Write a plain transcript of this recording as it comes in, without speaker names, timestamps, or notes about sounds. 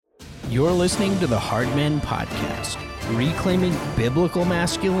You're listening to the Hard Men Podcast, reclaiming biblical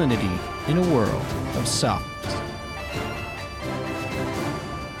masculinity in a world of softness.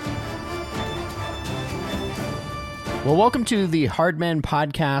 Well, welcome to the Hard Men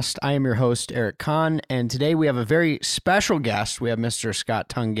Podcast. I am your host, Eric Kahn, and today we have a very special guest. We have Mr. Scott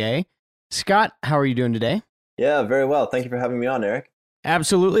Tungay. Scott, how are you doing today? Yeah, very well. Thank you for having me on, Eric.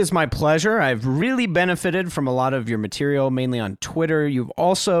 Absolutely. It's my pleasure. I've really benefited from a lot of your material, mainly on Twitter. You've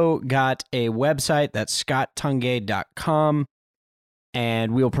also got a website that's scotttungay.com,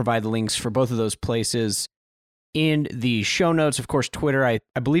 and we'll provide the links for both of those places in the show notes. Of course, Twitter, I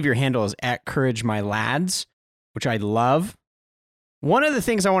believe your handle is @CourageMyLads, which I love. One of the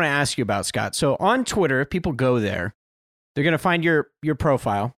things I want to ask you about, Scott, so on Twitter, if people go there, they're going to find your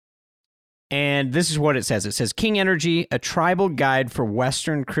profile. And this is what it says. It says, King Energy, a tribal guide for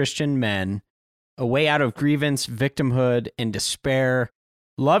Western Christian men, a way out of grievance, victimhood, and despair.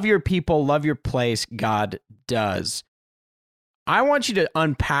 Love your people, love your place, God does. I want you to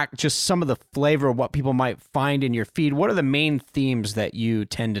unpack just some of the flavor of what people might find in your feed. What are the main themes that you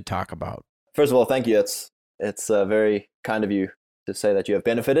tend to talk about? First of all, thank you. It's very kind of you to say that you have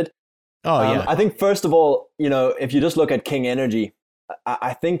benefited. Oh, yeah. I think, first of all, if you just look at King Energy,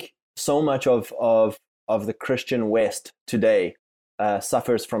 I think so much of the Christian West today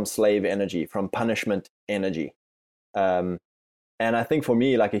suffers from slave energy, from punishment energy. And I think for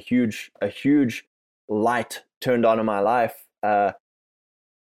me, like a huge light turned on in my life.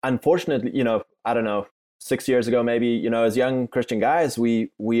 Unfortunately, I don't know, 6 years ago, maybe, as young Christian guys,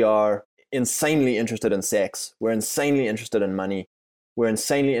 we are insanely interested in sex. We're insanely interested in money. We're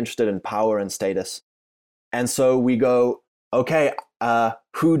insanely interested in power and status. And so we go, okay,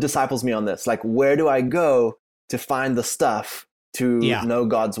 who disciples me on this? Like, where do I go to find the stuff to know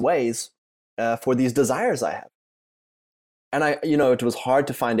God's ways for these desires I have? And it was hard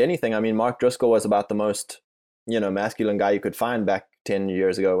to find anything. I mean, Mark Driscoll was about the most, masculine guy you could find back 10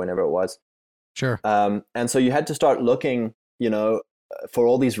 years ago, whenever it was. Sure. And so you had to start looking, for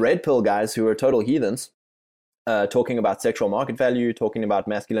all these red pill guys who are total heathens, talking about sexual market value, talking about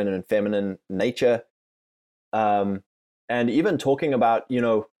masculine and feminine nature, and even talking about,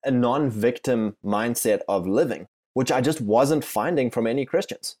 a non-victim mindset of living, which I just wasn't finding from any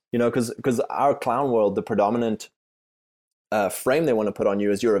Christians, because our clown world, the predominant frame they want to put on you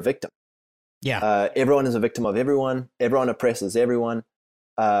is you're a victim. Yeah. Everyone is a victim of everyone. Everyone oppresses everyone.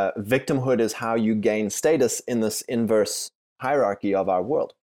 Victimhood is how you gain status in this inverse hierarchy of our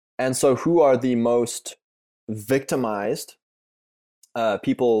world. And so who are the most victimized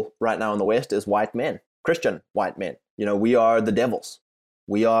people right now in the West is white men, Christian white men. We are the devils.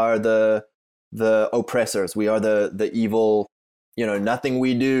 We are the oppressors. We are the evil, nothing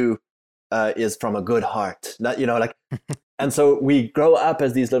we do is from a good heart. And so we grow up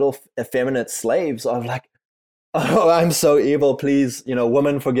as these little effeminate slaves of like, oh, I'm so evil, please,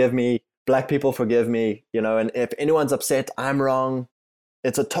 women forgive me, black people forgive me, and if anyone's upset, I'm wrong.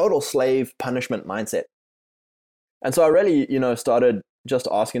 It's a total slave punishment mindset. And so I really, started just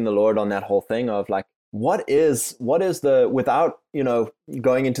asking the Lord on that whole thing of like, what is the, without,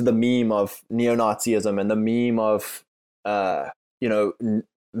 going into the meme of neo-Nazism and the meme of,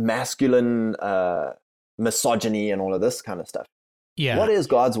 masculine misogyny and all of this kind of stuff. Yeah. What is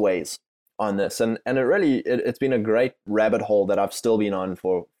God's ways on this? And it really, it's been a great rabbit hole that I've still been on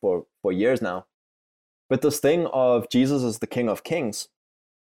for years now. But this thing of Jesus is the King of Kings,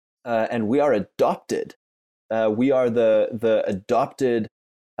 and we are adopted. We are the adopted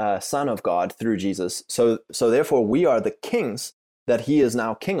Son of God through Jesus. So therefore we are the kings that he is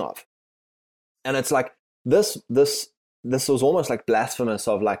now king of. And it's like this was almost like blasphemous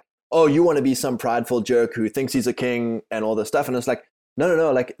of like, oh, you want to be some prideful jerk who thinks he's a king and all this stuff. And it's like,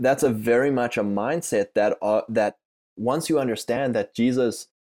 no, like that's a very much a mindset that once you understand that Jesus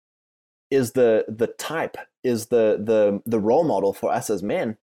is the type, is the role model for us as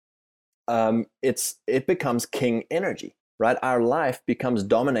men, it becomes king energy. Right? Our life becomes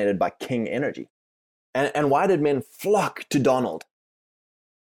dominated by king energy. And why did men flock to Donald?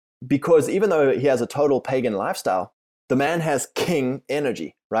 Because even though he has a total pagan lifestyle, the man has king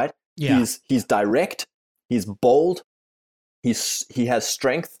energy, right? Yeah. He's direct, he's bold, he has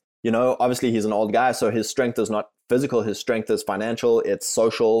strength. Obviously he's an old guy, so his strength is not physical, his strength is financial, it's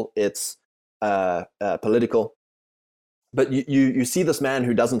social, it's political. But you see this man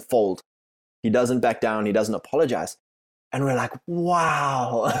who doesn't fold, he doesn't back down, he doesn't apologize. And we're like,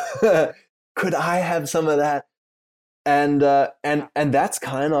 wow, could I have some of that? And that's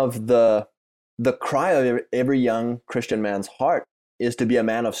kind of the cry of every young Christian man's heart, is to be a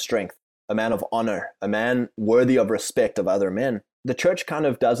man of strength, a man of honor, a man worthy of respect of other men. the church kind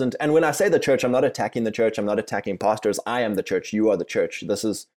of doesn't, and when I say the church, I'm not attacking the church, I'm not attacking pastors. I am the church, you are the church. We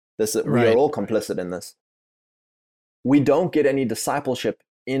are all complicit in this. We don't get any discipleship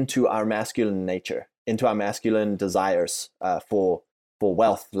into our masculine nature, into our masculine desires for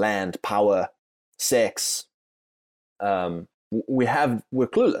wealth, land, power, sex. We're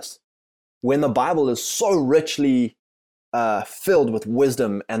clueless. When the Bible is so richly filled with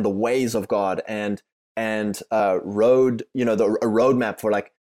wisdom and the ways of God and a roadmap for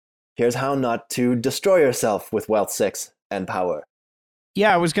like, here's how not to destroy yourself with wealth, sex, and power.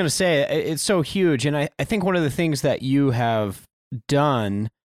 Yeah, I was going to say, it's so huge. And I think one of the things that you have done,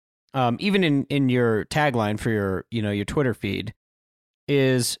 even in your tagline for your Twitter feed,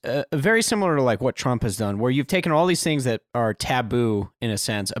 is very similar to like what Trump has done, where you've taken all these things that are taboo, in a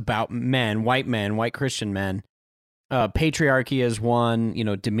sense, about men, white Christian men. Patriarchy is one,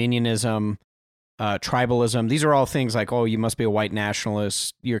 dominionism, tribalism. These are all things like, oh, you must be a white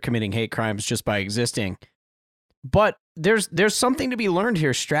nationalist, you're committing hate crimes just by existing. But there's something to be learned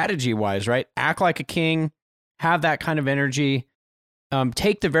here strategy-wise, right? Act like a king, have that kind of energy,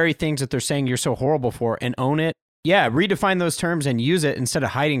 take the very things that they're saying you're so horrible for and own it. Yeah, redefine those terms and use it instead of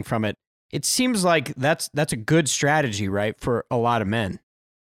hiding from it. It seems like that's a good strategy, right, for a lot of men.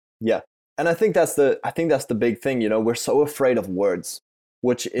 Yeah. And I think that's the big thing, we're so afraid of words,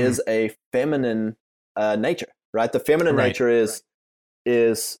 which is a feminine nature, right? The feminine nature is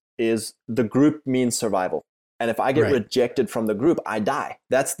the group means survival. And if I get rejected from the group, I die.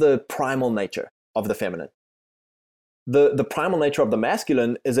 That's the primal nature of the feminine. The primal nature of the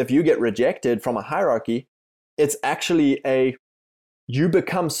masculine is if you get rejected from a hierarchy, it's actually you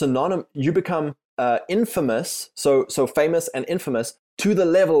become infamous, so famous and infamous to the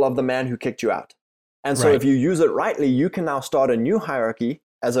level of the man who kicked you out. And so if you use it rightly, you can now start a new hierarchy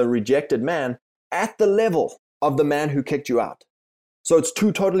as a rejected man at the level of the man who kicked you out. So it's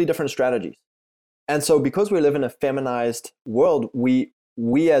two totally different strategies. And so because we live in a feminized world, we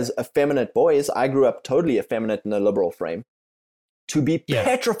as effeminate boys, I grew up totally effeminate in a liberal frame, to be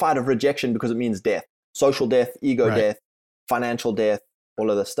petrified of rejection because it means death, social death, ego death, financial death, all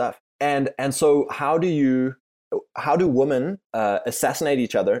of this stuff. And so how do women assassinate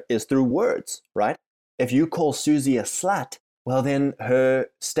each other is through words, right? If you call Susie a slut, well, then her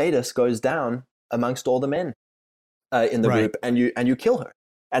status goes down amongst all the men in the group, and you kill her.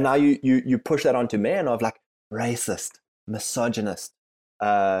 And now you push that onto men of like racist, misogynist,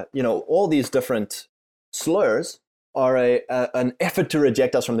 all these different slurs are an effort to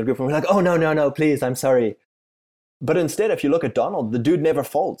reject us from the group. And we're like, oh, no, please, I'm sorry. But instead, if you look at Donald, the dude never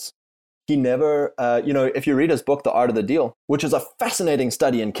folds. He never, if you read his book, The Art of the Deal, which is a fascinating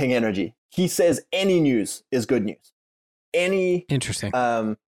study in king energy, he says any news is good news. Any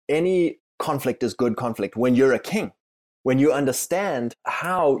conflict is good conflict when you're a king. When you understand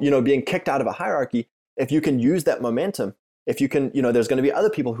how, being kicked out of a hierarchy, if you can use that momentum, if you can, there's going to be other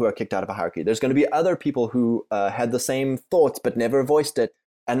people who are kicked out of a hierarchy. There's going to be other people who had the same thoughts but never voiced it.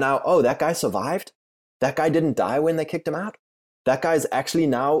 And now, oh, that guy survived? That guy didn't die when they kicked him out? That guy's actually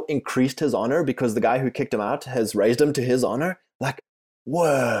now increased his honor because the guy who kicked him out has raised him to his honor? Like,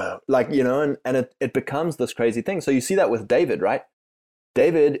 whoa. Like, and it becomes this crazy thing. So you see that with David, right?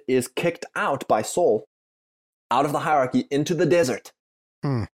 David is kicked out by Saul, out of the hierarchy into the desert.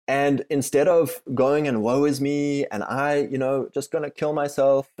 And instead of going and woe is me and I, just going to kill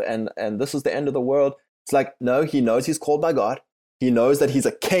myself and this is the end of the world. It's like, no, he knows he's called by God. He knows that he's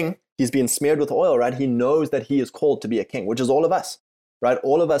a king. He's been smeared with oil, right? He knows that he is called to be a king, which is all of us, right?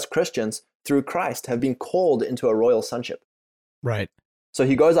 All of us Christians through Christ have been called into a royal sonship. Right. So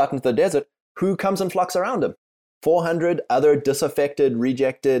he goes out into the desert. Who comes and flocks around him? 400 other disaffected,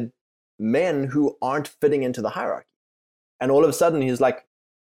 rejected men who aren't fitting into the hierarchy. And all of a sudden he's like,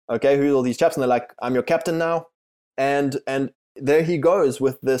 okay, who are all these chaps? And they're like, I'm your captain now. And there he goes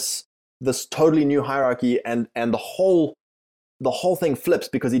with this totally new hierarchy, and the whole thing flips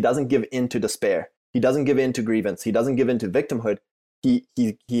because he doesn't give in to despair. He doesn't give in to grievance. He doesn't give in to victimhood.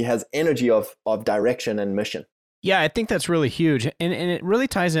 He has energy of direction and mission. Yeah, I think that's really huge. And it really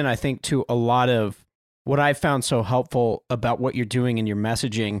ties in, I think, to a lot of what I've found so helpful about what you're doing in your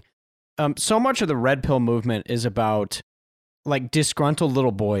messaging. So much of the Red Pill movement is about like disgruntled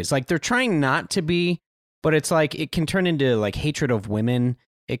little boys. Like they're trying not to be, but it's like it can turn into like hatred of women.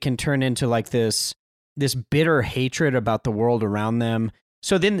 It can turn into like this bitter hatred about the world around them.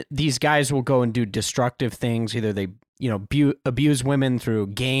 So then these guys will go and do destructive things. Either they, abuse women through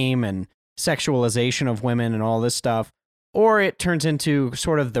game and sexualization of women and all this stuff, or it turns into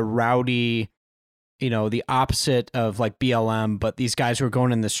sort of the rowdy, the opposite of like BLM, but these guys who are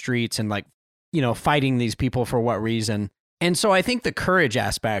going in the streets and like, fighting these people for what reason? And so I think the courage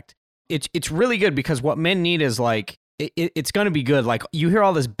aspect, it's really good, because what men need is like, it's going to be good. Like, you hear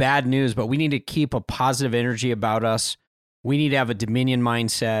all this bad news, but we need to keep a positive energy about us. We need to have a dominion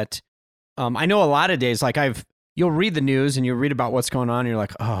mindset. I know a lot of days, like you'll read the news and you read about what's going on and you're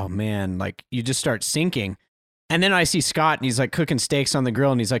like, oh man, like you just start sinking. And then I see Scott and he's like cooking steaks on the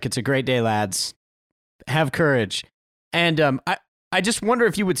grill and he's like, it's a great day, lads. Have courage. And I just wonder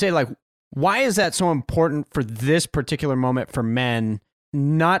if you would say, like, why is that so important for this particular moment for men,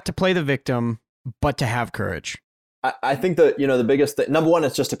 not to play the victim, but to have courage? I think that, the biggest thing, number one,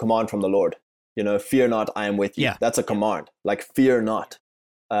 it's just a command from the Lord. Fear not, I am with you. Yeah. That's a command. Like, fear not.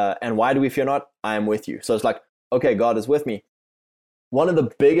 And why do we fear not? I am with you. So it's like, okay, God is with me. One of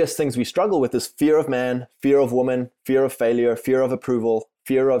the biggest things we struggle with is fear of man, fear of woman, fear of failure, fear of approval,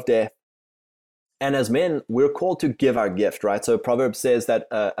 fear of death. And as men, we're called to give our gift, right? So Proverbs says that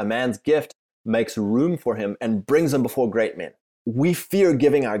a man's gift makes room for him and brings him before great men. We fear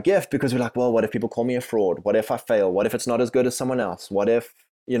giving our gift because we're like, well, what if people call me a fraud? What if I fail? What if it's not as good as someone else? What if,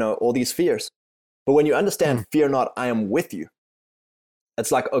 all these fears? But when you understand, fear not, I am with you.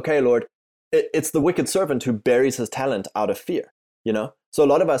 It's like, okay, Lord, it's the wicked servant who buries his talent out of fear, So a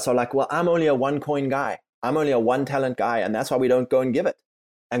lot of us are like, well, I'm only a one coin guy. I'm only a one talent guy. And that's why we don't go and give it.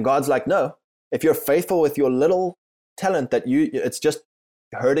 And God's like, no, if you're faithful with your little talent that it's just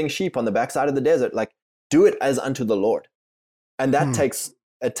herding sheep on the backside of the desert, like, do it as unto the Lord. And that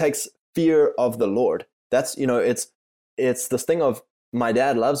takes fear of the Lord. That's, it's this thing of, my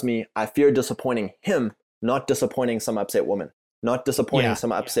dad loves me. I fear disappointing him, not disappointing some upset woman, not disappointing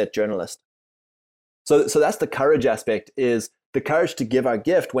some upset journalist. So that's the courage aspect, is the courage to give our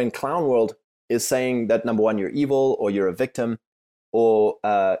gift when clown world is saying that, number one, you're evil, or you're a victim, or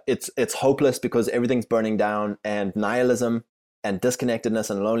it's hopeless because everything's burning down, and nihilism and disconnectedness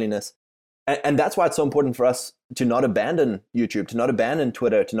and loneliness. And that's why it's so important for us to not abandon YouTube, to not abandon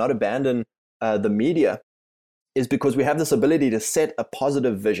Twitter, to not abandon the media, is because we have this ability to set a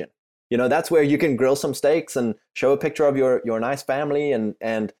positive vision. That's where you can grill some steaks and show a picture of your nice family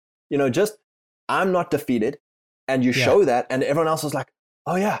and just, I'm not defeated. And you show that, and everyone else is like,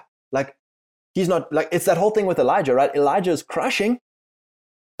 oh yeah, like, he's not, like, it's that whole thing with Elijah, right? Elijah is crushing,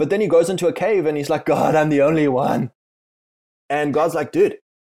 but then he goes into a cave and he's like, God, I'm the only one. And God's like, dude,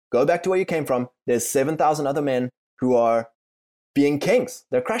 go back to where you came from. There's 7,000 other men who are being kings.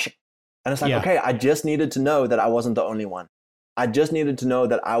 They're crushing. And it's like, okay, I just needed to know that I wasn't the only one. I just needed to know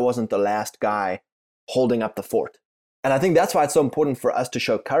that I wasn't the last guy holding up the fort. And I think that's why it's so important for us to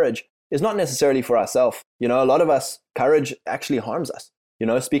show courage, is not necessarily for ourselves. A lot of us, courage actually harms us.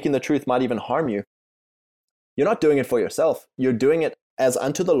 Speaking the truth might even harm you. You're not doing it for yourself. You're doing it as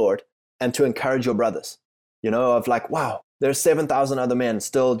unto the Lord and to encourage your brothers. Of like, wow, there's 7,000 other men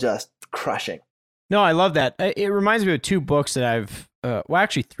still just crushing. No, I love that. It reminds me of two books that I've,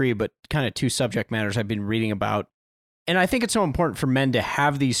 actually three, but kind of two subject matters I've been reading about. And I think it's so important for men to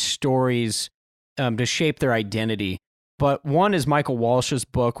have these stories to shape their identity. But one is Michael Walsh's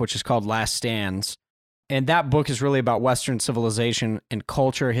book, which is called Last Stands. And that book is really about Western civilization and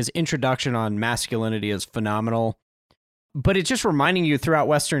culture. His introduction on masculinity is phenomenal. But it's just reminding you throughout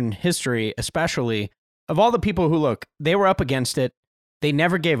Western history, especially, of all the people who, look, they were up against it. They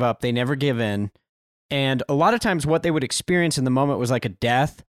never gave up. They never gave in. And a lot of times what they would experience in the moment was like a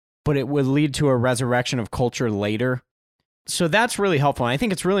death, but it would lead to a resurrection of culture later. So that's really helpful. And I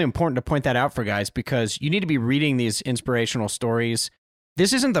think it's really important to point that out for guys, because you need to be reading these inspirational stories.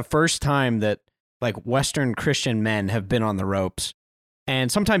 This isn't the first time that like Western Christian men have been on the ropes.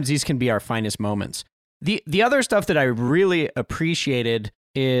 And sometimes these can be our finest moments. The other stuff that I really appreciated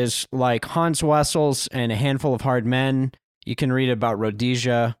is like Hans Wessels and A Handful of Hard Men. You can read about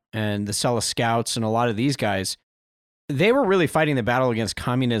Rhodesia and the Cella Scouts and a lot of these guys. They were really fighting the battle against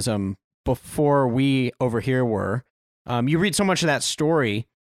communism before we over here were. You read so much of that story,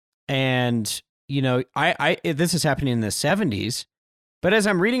 and this is happening in the 70s. But as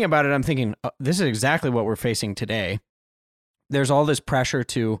I'm reading about it, I'm thinking, this is exactly what we're facing today. There's all this pressure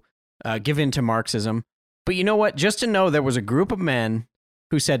to give in to Marxism. But you know what? Just to know there was a group of men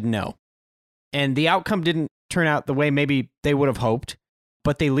who said no. And the outcome didn't turn out the way maybe they would have hoped,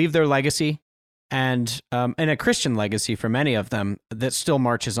 but they leave their legacy and a Christian legacy for many of them that still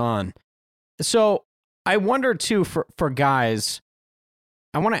marches on. So I wonder too, for guys,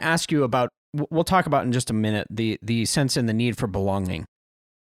 I want to ask you about, we'll talk about in just a minute, the sense and the need for belonging.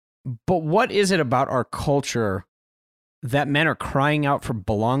 But what is it about our culture that men are crying out for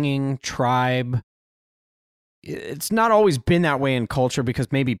belonging, tribe? It's not always been that way in culture,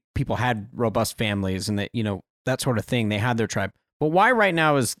 because maybe people had robust families and that, that sort of thing. They had their tribe. But why right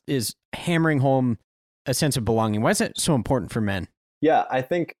now is hammering home a sense of belonging? Why is it so important for men? Yeah, I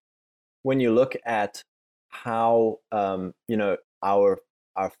think when you look at how our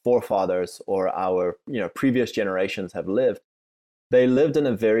forefathers or our previous generations have lived, they lived in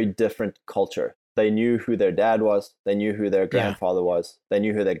a very different culture. They knew who their dad was. They knew who their grandfather was. They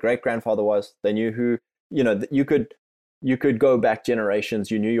knew who their great grandfather was. They knew who you could go back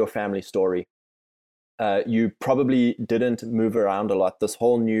generations. You knew your family story. You probably didn't move around a lot. This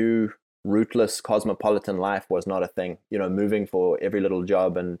whole new rootless cosmopolitan life was not a thing. Moving for every little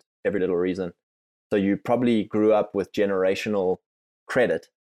job and every little reason. So you probably grew up with generational credit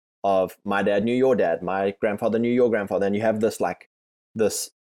of my dad knew your dad, my grandfather knew your grandfather, and you have this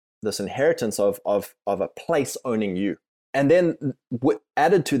inheritance of a place owning you. And then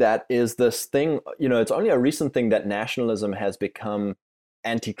added to that is this thing, it's only a recent thing that nationalism has become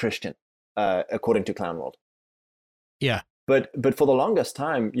anti-Christian, according to Clown World. Yeah. But for the longest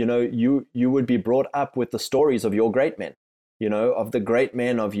time, you would be brought up with the stories of your great men, of the great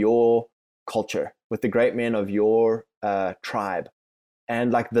men of your culture, with the great men of your tribe.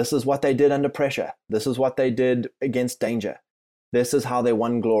 And like, this is what they did under pressure. This is what they did against danger. This is how they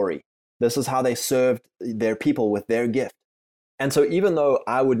won glory. This is how they served their people with their gift. And so even though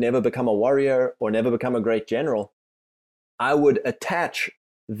I would never become a warrior or never become a great general, I would attach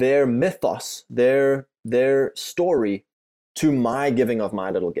their mythos, their story to my giving of my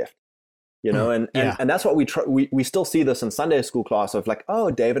little gift. And that's what we still see this in Sunday school class of like,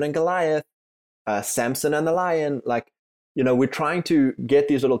 oh, David and Goliath, Samson and the lion. Like, we're trying to get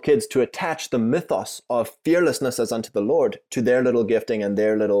these little kids to attach the mythos of fearlessness as unto the Lord to their little gifting and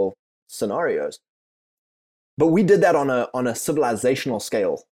their little scenarios. But we did that on a civilizational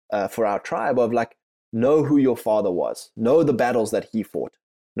scale for our tribe of like, know who your father was, know the battles that he fought,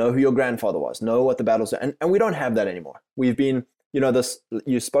 know who your grandfather was, know what the battles are. And we don't have that anymore. We've been,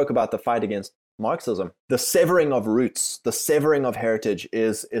 you spoke about the fight against Marxism. The severing of roots, the severing of heritage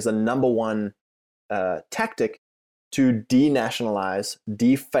is a number one tactic to denationalize,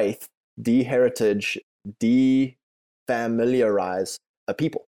 de-faith, de-heritage, de-familiarize a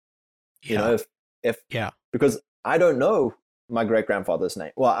people. Because I don't know my great-grandfather's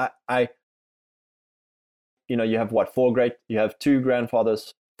name. Well, you have what, you have two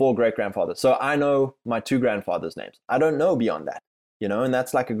grandfathers, four great-grandfathers. So I know my two grandfathers' names. I don't know beyond that, and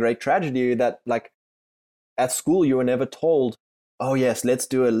that's like a great tragedy that like at school you were never told, oh yes, let's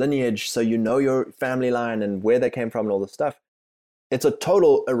do a lineage so you know your family line and where they came from and all this stuff. It's a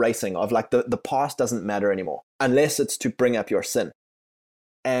total erasing of like the past doesn't matter anymore unless it's to bring up your sin.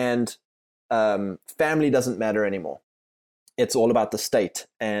 And family doesn't matter anymore. It's all about the state.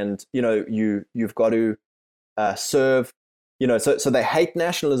 And, you've got to serve, so they hate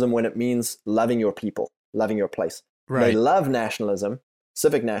nationalism when it means loving your people, loving your place. Right. They love nationalism,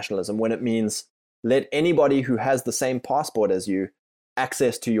 civic nationalism, when it means let anybody who has the same passport as you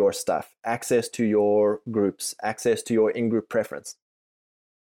access to your stuff, access to your groups, access to your in-group preference.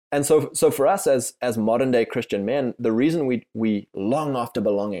 And so for us as modern day Christian men, the reason we long after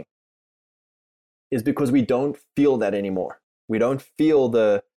belonging is because we don't feel that anymore. We don't feel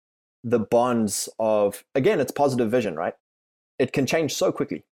the bonds of, again, it's positive vision, right? It can change so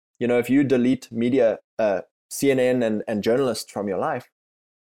quickly. If you delete media, CNN and journalists from your life,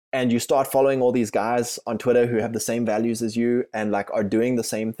 and you start following all these guys on Twitter who have the same values as you and like are doing the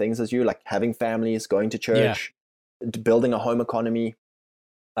same things as you, like having families, going to church, building a home economy,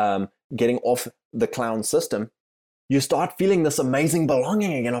 getting off the clown system, you start feeling this amazing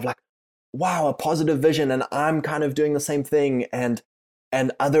belonging again of like, wow, a positive vision, and I'm kind of doing the same thing, and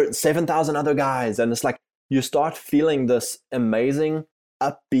other 7,000 other guys, and it's like you start feeling this amazing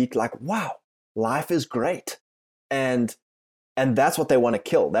upbeat, like, wow, life is great, and that's what they want to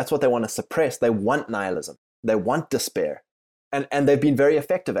kill. That's what they want to suppress. They want nihilism. They want despair, and they've been very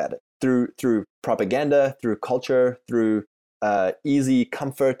effective at it through propaganda, through culture, through easy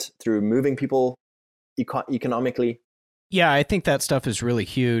comfort, through moving people economically. Yeah, I think that stuff is really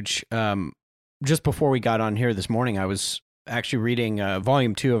huge. Just before we got on here this morning, I was actually reading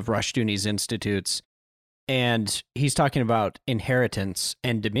Volume 2 of Rushdoony's Institutes, and he's talking about inheritance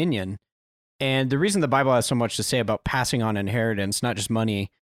and dominion. And the reason the Bible has so much to say about passing on inheritance, not just money,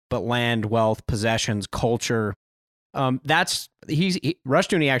 but land, wealth, possessions, culture,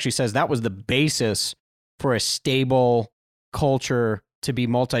 Rushdoony actually says that was the basis for a stable culture to be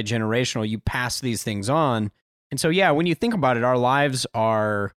multi-generational. You pass these things on. And so, yeah, when you think about it, our lives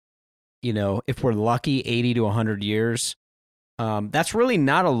are, if we're lucky, 80 to 100 years. That's really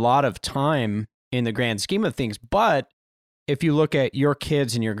not a lot of time in the grand scheme of things. But if you look at your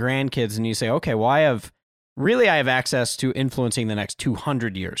kids and your grandkids and you say, okay, well, I have access to influencing the next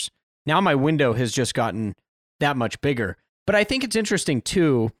 200 years. Now my window has just gotten that much bigger. But I think it's interesting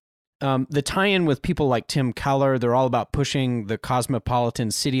too, the tie-in with people like Tim Keller. They're all about pushing the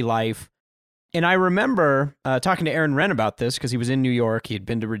cosmopolitan city life. And I remember talking to Aaron Wrenn about this because he was in New York. He had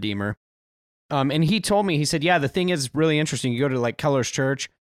been to Redeemer. And he told me, he said, yeah, the thing is really interesting. You go to like Keller's church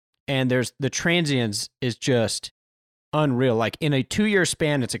and there's the transience is just unreal. Like in a 2-year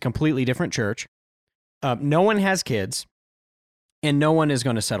span, it's a completely different church. No one has kids and no one is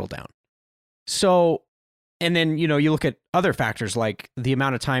going to settle down. So, and then, you look at other factors like the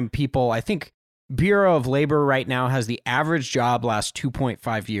amount of time people, I think Bureau of Labor right now has the average job last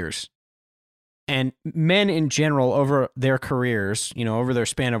 2.5 years. And men in general over their careers, over their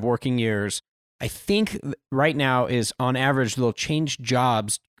span of working years, I think right now is on average, they'll change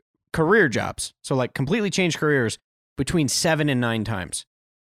jobs, career jobs. So like completely change careers between 7 and 9 times.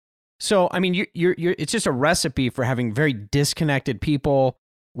 So, I mean, you're it's just a recipe for having very disconnected people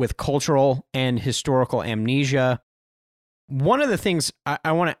with cultural and historical amnesia. One of the things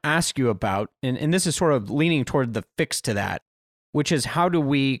I want to ask you about, and this is sort of leaning toward the fix to that, which is how do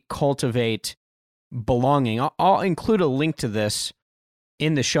we cultivate belonging? I'll include a link to this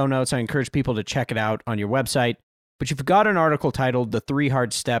in the show notes. I encourage people to check it out on your website. But you've got an article titled The 3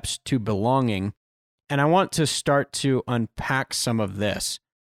 Hard Steps to Belonging. And I want to start to unpack some of this.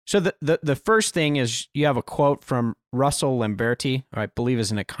 So the first thing is you have a quote from Russell Lamberti, who I believe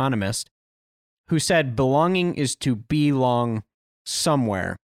is an economist, who said, belonging is to belong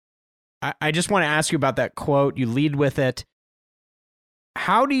somewhere. I just want to ask you about that quote. You lead with it.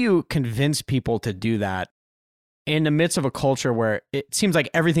 How do you convince people to do that in the midst of a culture where it seems like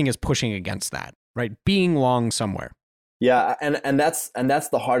everything is pushing against that, right? Being long somewhere. Yeah, and that's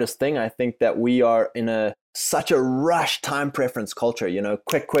the hardest thing. I think that we are in such a rush time preference culture.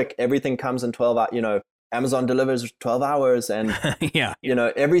 Quick, everything comes in 12 hours. Amazon delivers 12 hours, and yeah,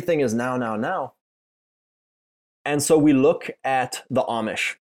 everything is now. And so we look at the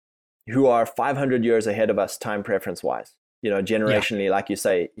Amish, who are 500 years ahead of us time preference wise. Generationally, like you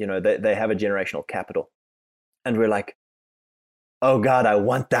say, they have a generational capital, and we're like, oh God, I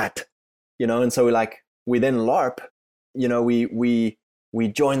want that. And so we then LARP. We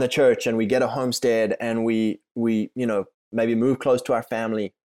join the church and we get a homestead and we maybe move close to our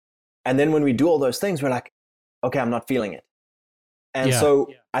family. And then when we do all those things, we're like, okay, I'm not feeling it. And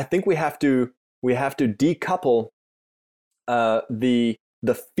I think we have to decouple the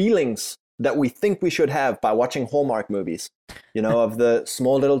feelings that we think we should have by watching Hallmark movies, of the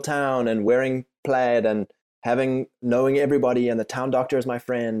small little town and wearing plaid and knowing everybody and the town doctor is my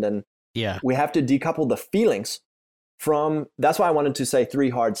friend. And we have to decouple the feelings from, that's why I wanted to say 3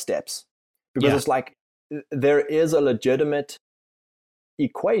 hard steps, because it's like there is a legitimate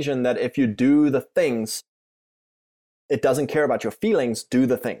equation that if you do the things, it doesn't care about your feelings, do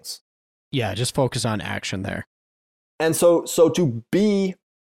the things. Yeah, just focus on action there. And so to be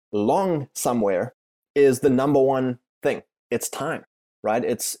long somewhere is the number one thing. It's time, right?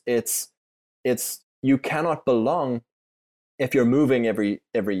 It's you cannot belong if you're moving every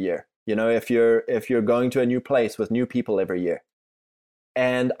year. If you're going to a new place with new people every year.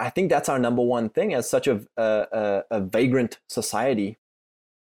 And I think that's our number one thing as such a vagrant society.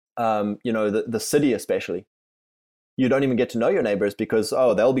 The city especially. You don't even get to know your neighbors because,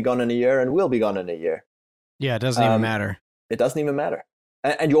 they'll be gone in a year and we'll be gone in a year. Yeah, it doesn't even matter. It doesn't even matter.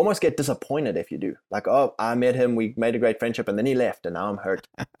 And you almost get disappointed if you do. Like, I met him, we made a great friendship, and then he left, and now I'm hurt.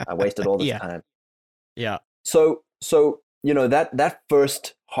 I wasted all this time. Yeah. So that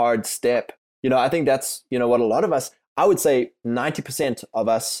first hard step, I think that's, what a lot of us, I would say 90% of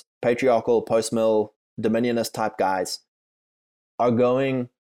us patriarchal, post-mill, dominionist type guys are going,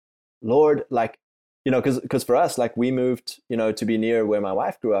 Lord, because for us, we moved, to be near where my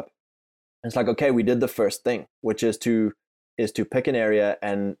wife grew up. It's like, okay, we did the first thing, which is to pick an area.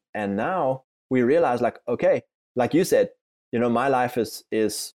 And now we realize okay, like you said, my life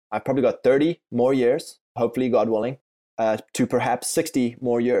is I've probably got 30 more years, hopefully God willing, to perhaps 60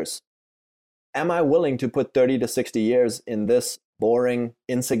 more years. Am I willing to put 30 to 60 years in this boring,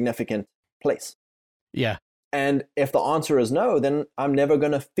 insignificant place? Yeah. And if the answer is no, then I'm never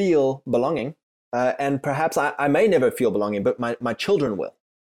going to feel belonging. And perhaps I may never feel belonging, but my children will.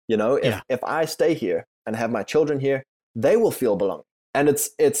 If I stay here and have my children here, they will feel belonging. And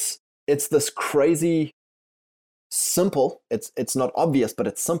it's this crazy simple, it's not obvious, but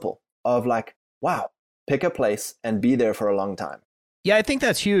it's simple of wow, pick a place and be there for a long time. Yeah, I think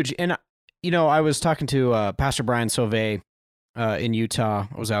that's huge. And, I was talking to Pastor Brian Sauvé in Utah.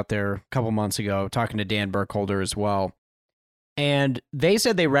 I was out there a couple months ago talking to Dan Burkholder as well. And they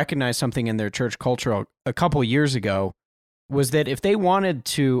said they recognized something in their church culture a couple years ago was that if they wanted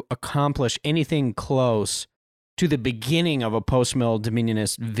to accomplish anything close to the beginning of a post-mill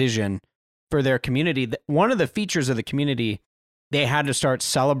dominionist vision for their community, one of the features of the community they had to start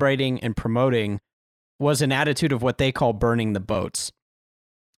celebrating and promoting was an attitude of what they call burning the boats.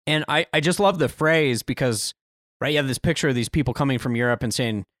 And I just love the phrase because, right, you have this picture of these people coming from Europe and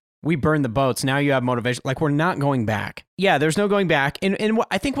saying, we burned the boats, now you have motivation. Like, we're not going back. Yeah, there's no going back. And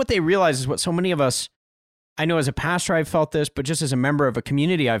I think what they realize is what so many of us, I know as a pastor I've felt this, but just as a member of a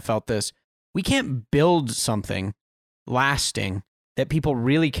community I've felt this, we can't build something lasting that people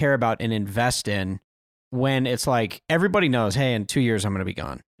really care about and invest in when it's like everybody knows, hey, in 2 years I'm going to be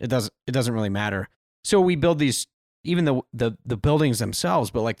gone. It doesn't really matter. So we build these, even the buildings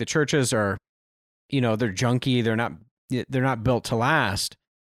themselves, but like the churches are, they're junky. They're not built to last.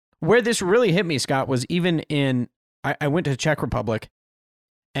 Where this really hit me, Scott, was even I went to the Czech Republic,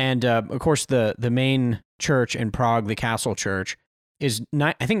 and of course the main church in Prague, the Castle Church, is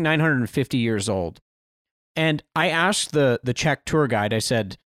I think 950 years old. And I asked the Czech tour guide, I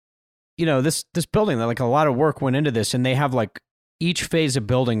said, this building, like a lot of work went into this, and they have like each phase of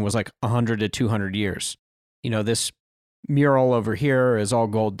building was like 100 to 200 years. This mural over here is all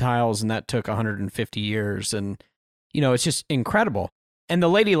gold tiles, and that took 150 years. And, it's just incredible. And the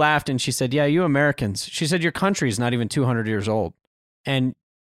lady laughed and she said, yeah, you Americans, she said, your country is not even 200 years old. And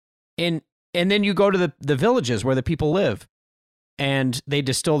then you go to the villages where the people live, and they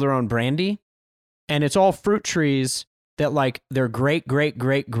distill their own brandy, and it's all fruit trees that like their great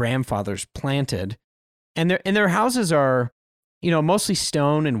grandfathers planted. And their houses are, mostly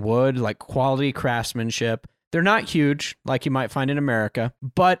stone and wood, like quality craftsmanship. They're not huge like you might find in America,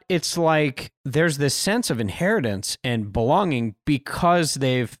 but it's like there's this sense of inheritance and belonging because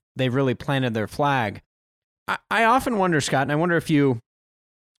they've really planted their flag. I often wonder, Scott, and I wonder if you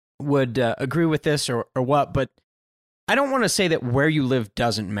would agree with this or what, but I don't want to say that where you live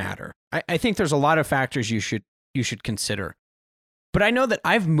doesn't matter. I think there's a lot of factors you should consider. But I know that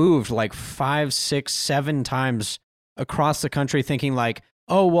I've moved like 5, 6, 7 times across the country thinking like,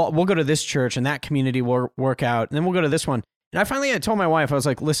 oh, well, we'll go to this church and that community will work out, and then we'll go to this one. And I told my wife, I was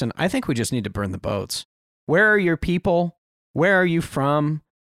like, listen, I think we just need to burn the boats. Where are your people? Where are you from?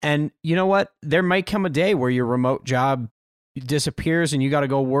 And you know what? There might come a day where your remote job disappears and you got to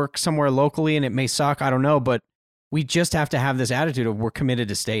go work somewhere locally, and it may suck. I don't know, but we just have to have this attitude of we're committed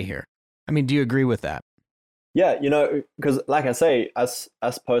to stay here. I mean, do you agree with that? Yeah, because like I say, us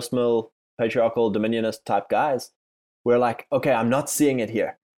post-mill patriarchal dominionist type guys, we're like, okay, I'm not seeing it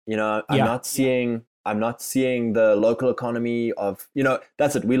here. I'm not seeing the local economy of,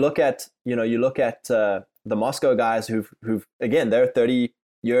 that's it. We look at, you look at the Moscow guys who've again, they're 30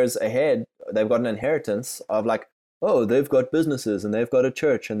 years ahead. They've got an inheritance of like, oh, they've got businesses and they've got a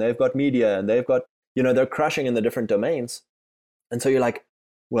church and they've got media and they've got, they're crushing in the different domains. And so you're like,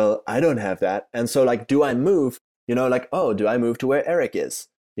 well, I don't have that. And so like, do I move, like, oh, do I move to where Eric is,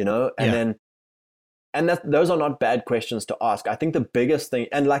 and those are not bad questions to ask. I think the biggest thing,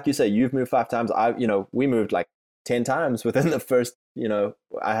 and like you say, you've moved 5 times. We moved like 10 times within the first,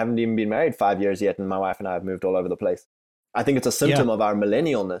 I haven't even been married 5 years yet. And my wife and I have moved all over the place. I think it's a symptom of our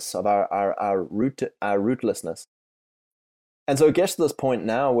millennialness, of our rootlessness. And so it gets to this point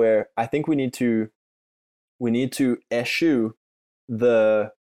now where I think we need to eschew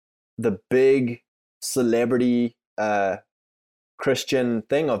the big celebrity Christian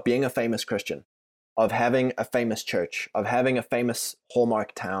thing of being a famous Christian, of having a famous church, of having a famous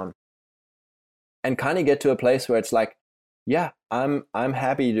hallmark town, and kind of get to a place where it's like, yeah, I'm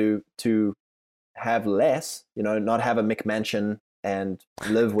happy to have less, not have a McMansion and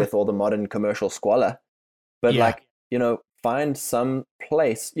live with all the modern commercial squalor, but find some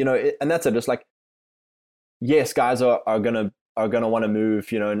place, and that's it. Just like, yes, guys are gonna want to move,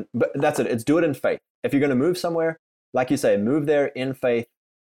 but that's it. It's do it in faith. If you're going to move somewhere, like you say, move there in faith,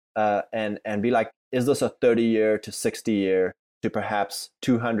 and be like, is this a 30-year to 60-year to perhaps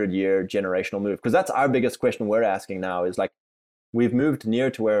 200-year generational move? Because that's our biggest question we're asking now is like, we've moved near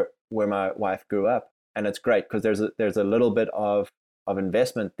to where my wife grew up, and it's great because there's a little bit of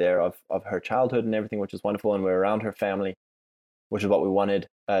investment there of her childhood and everything, which is wonderful, and we're around her family, which is what we wanted,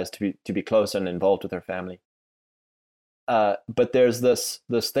 is to be close and involved with her family. But there's this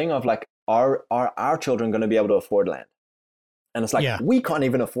thing of like, are our children going to be able to afford land? And it's like, we can't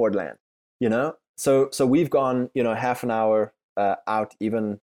even afford land, So we've gone, half an hour out,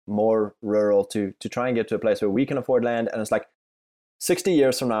 even more rural, to try and get to a place where we can afford land. And it's like, 60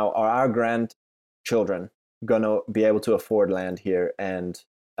 years from now, are our grandchildren going to be able to afford land here and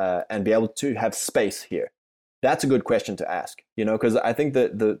be able to have space here? That's a good question to ask, because I think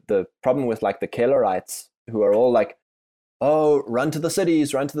that the problem with like the Kellerites, who are all like, oh, run to the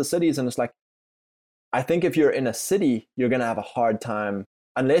cities, run to the cities. And it's like, I think if you're in a city, you're going to have a hard time,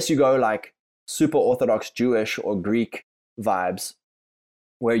 unless you go like super Orthodox Jewish or Greek vibes,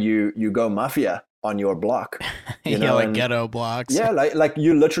 where you go mafia on your block. You know, like ghetto blocks. Yeah, like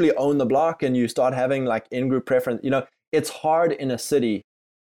you literally own the block and you start having like in-group preference. You know, it's hard in a city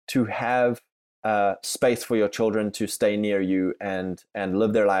to have space for your children to stay near you and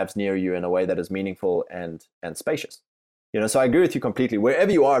live their lives near you in a way that is meaningful and spacious. You know, so I agree with you completely.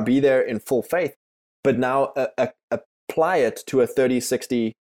 Wherever you are, be there in full faith, but now apply it to a 30,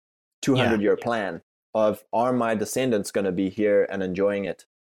 60, 200-year plan of, are my descendants going to be here and enjoying it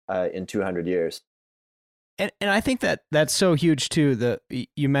in 200 years? And I think that that's so huge too.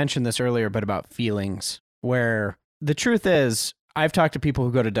 You mentioned this earlier, but about feelings, where the truth is, I've talked to people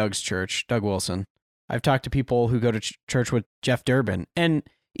who go to Doug's church, Doug Wilson. I've talked to people who go to church with Jeff Durbin. And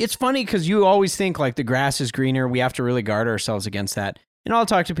it's funny because you always think like the grass is greener. We have to really guard ourselves against that. And I'll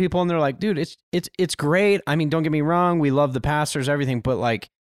talk to people and they're like, dude, it's great. I mean, don't get me wrong. We love the pastors, everything, but like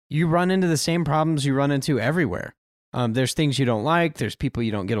you run into the same problems you run into everywhere. There's things you don't like. There's people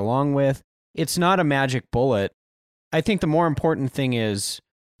you don't get along with. It's not a magic bullet. I think the more important thing is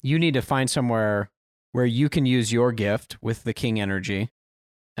you need to find somewhere where you can use your gift with the King energy.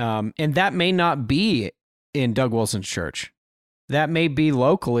 And that may not be in Doug Wilson's church. That may be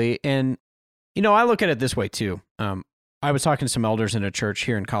locally. And, you know, I look at it this way too. I was talking to some elders in a church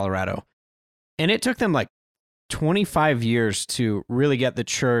here in Colorado, and it took them like 25 years to really get the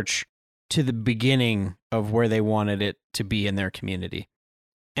church to the beginning of where they wanted it to be in their community.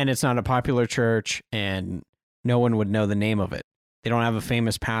 And it's not a popular church, and no one would know the name of it. They don't have a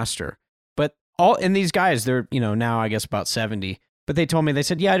famous pastor. But and these guys, they're, you know, now I guess about 70, but they told me, they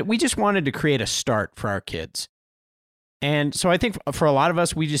said, yeah, we just wanted to create a start for our kids. And so I think for a lot of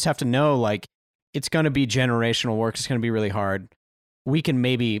us, we just have to know, like, it's going to be generational work. It's going to be really hard. We can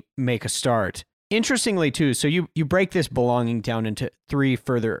maybe make a start. Interestingly, too, so you break this belonging down into 3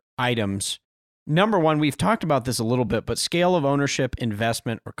 further items. Number 1, we've talked about this a little bit, but scale of ownership,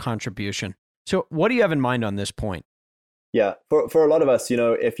 investment, or contribution. So what do you have in mind on this point? Yeah, for a lot of us, you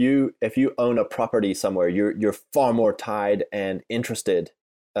know, if you own a property somewhere, you're far more tied and interested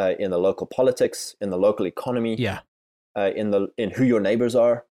in the local politics, in the local economy, in who your neighbors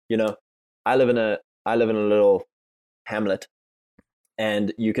are. You know, I live in a little hamlet,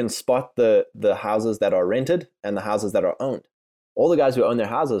 and you can spot the houses that are rented and the houses that are owned. All the guys who own their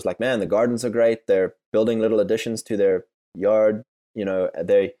houses, like, man, the gardens are great. They're building little additions to their yard. You know,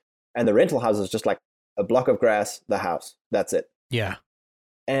 and the rental house is just like a block of grass, the house. That's it. Yeah.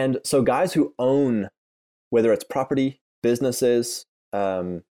 And so guys who own, whether it's property, businesses,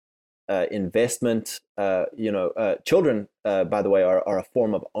 investment, children, by the way, are a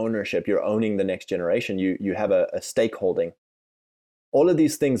form of ownership. You're owning the next generation. You have a stakeholding. All of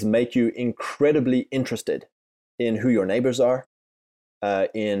these things make you incredibly interested in who your neighbors are,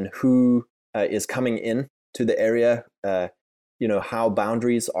 in who is coming in to the area, how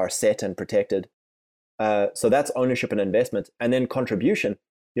boundaries are set and protected. So that's ownership and investment. And then contribution,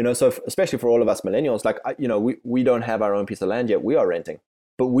 so especially for all of us millennials, like, we don't have our own piece of land yet. We are renting,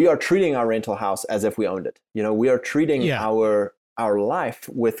 but we are treating our rental house as if we owned it. We are treating our life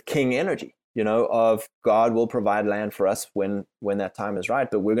with king energy, of God will provide land for us when that time is right,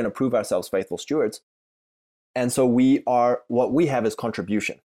 but we're going to prove ourselves faithful stewards. And so what we have is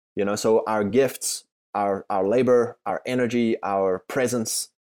contribution, so our gifts, our labor, our energy, our presence,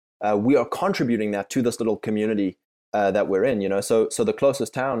 we are contributing that to this little community that we're in, so the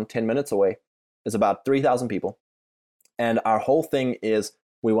closest town 10 minutes away is about 3,000 people. And our whole thing is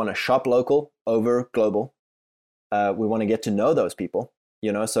we want to shop local over global. We want to get to know those people,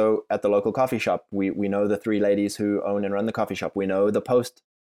 so at the local coffee shop, we know the 3 ladies who own and run the coffee shop. We know the post,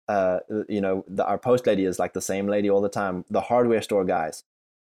 our post lady is like the same lady all the time. The hardware store guys,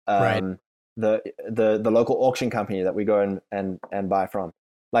 right. The local auction company that we go and buy from.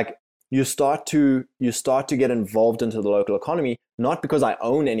 Like, you start to get involved into the local economy, not because I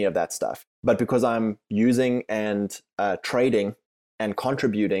own any of that stuff, but because I'm using and trading and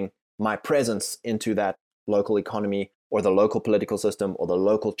contributing my presence into that local economy or the local political system or the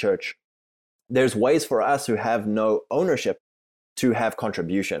local church. There's ways for us who have no ownership to have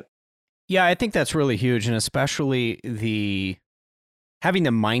contribution. Yeah, I think that's really huge, and especially having the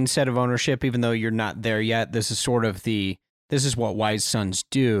mindset of ownership, even though you're not there yet. This is what wise sons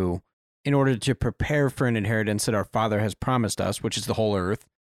do in order to prepare for an inheritance that our Father has promised us, which is the whole earth.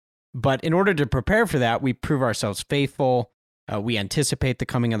 But in order to prepare for that, we prove ourselves faithful. We anticipate the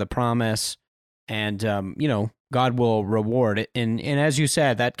coming of the promise, and God will reward it. And as you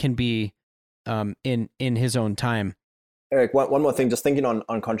said, that can be in His own time. Eric, one more thing, just thinking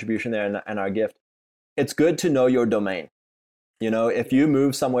on contribution there and our gift. It's good to know your domain. If you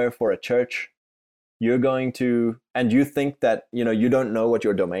move somewhere for a church, you're going to, and you think that, you don't know what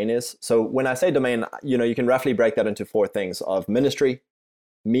your domain is. So when I say domain, you can roughly break that into four things of ministry,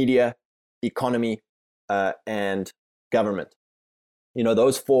 media, economy, and government.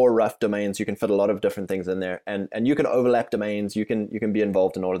 Those four rough domains, you can fit a lot of different things in there, and you can overlap domains. You can be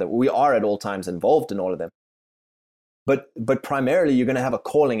involved in all of them. We are at all times involved in all of them. But primarily, you're going to have a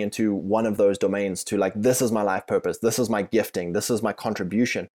calling into one of those domains to like, this is my life purpose. This is my gifting. This is my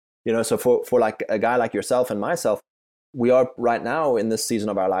contribution. So for like a guy like yourself and myself, we are right now in this season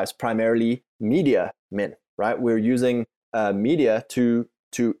of our lives primarily media men, right? We're using media to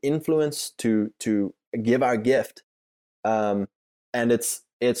influence, to give our gift, and it's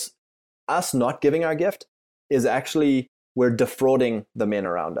us not giving our gift is actually, we're defrauding the men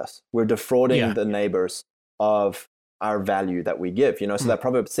around us. We're defrauding the neighbors of our value that we give. So that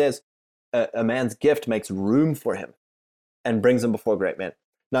proverb says, a man's gift makes room for him and brings him before great men.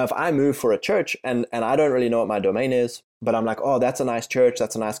 Now, if I move for a church and I don't really know what my domain is, but I'm like, oh, that's a nice church,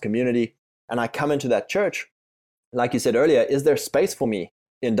 that's a nice community, and I come into that church, like you said earlier, is there space for me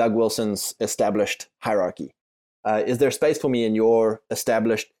in Doug Wilson's established hierarchy? Is there space for me in your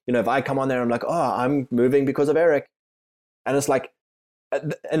established, if I come on there, I'm like, oh, I'm moving because of Eric. And it's like,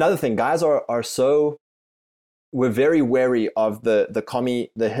 another thing, guys are so, we're very wary of the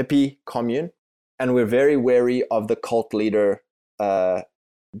hippie commune, and we're very wary of the cult leader,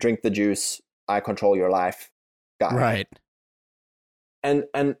 drink the juice, I control your life guy. Right. And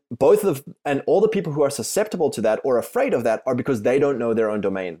all the people who are susceptible to that or afraid of that are because they don't know their own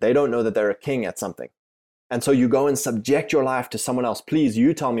domain. They don't know that they're a king at something. And so you go and subject your life to someone else. Please,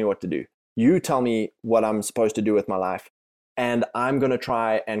 you tell me what to do. You tell me what I'm supposed to do with my life. And I'm going to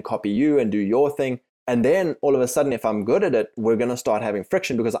try and copy you and do your thing. And then all of a sudden, if I'm good at it, we're going to start having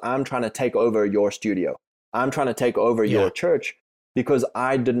friction because I'm trying to take over your studio. I'm trying to take over your church because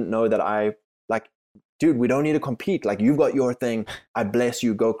I didn't know that dude, we don't need to compete. Like, you've got your thing. I bless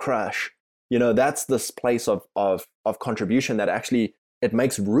you. Go crush. That's this place of contribution that actually, it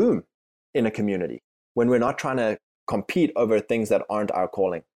makes room in a community when we're not trying to compete over things that aren't our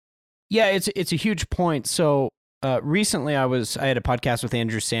calling. Yeah, it's a huge point. So recently I had a podcast with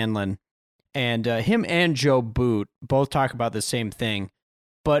Andrew Sandlin, and him and Joe Boot both talk about the same thing.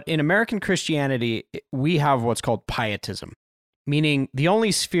 But in American Christianity, we have what's called pietism, meaning the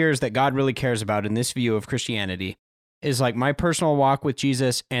only spheres that God really cares about in this view of Christianity is like my personal walk with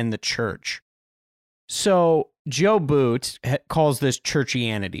Jesus and the church. So Joe Boot calls this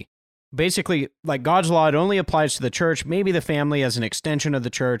churchianity. Basically, like God's law, it only applies to the church, maybe the family as an extension of the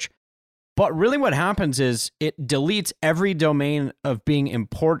church. But really what happens is it deletes every domain of being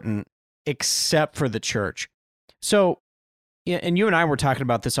important except for the church. So, and you and I were talking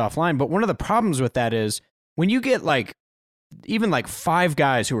about this offline, but one of the problems with that is when you get even 5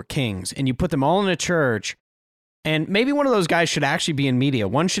 guys who are kings and you put them all in a church, and maybe one of those guys should actually be in media,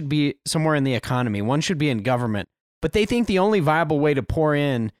 one should be somewhere in the economy, one should be in government, but they think the only viable way to pour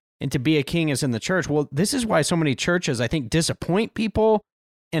in and to be a king is in the church. Well, this is why so many churches, I think, disappoint people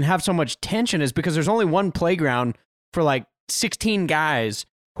and have so much tension, is because there's only one playground for 16 guys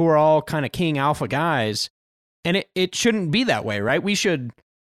who are all kind of king alpha guys. And it shouldn't be that way, right?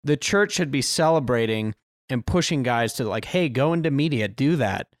 The church should be celebrating and pushing guys to hey, go into media, do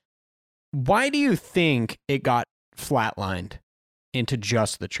that. Why do you think it got flatlined into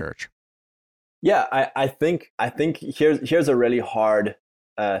just the church? Yeah, I think here's a really hard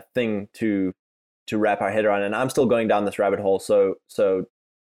thing to wrap our head around, and I'm still going down this rabbit hole. So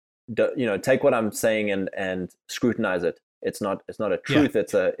take what I'm saying and scrutinize it. It's not a truth.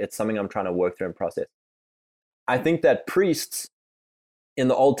 Yeah. It's something I'm trying to work through and process. I think that priests in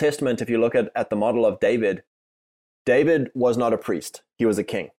the Old Testament, if you look at the model of David was not a priest. He was a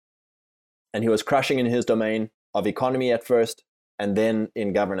king. And he was crushing in his domain of economy at first, and then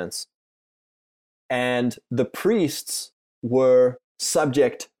in governance. And the priests were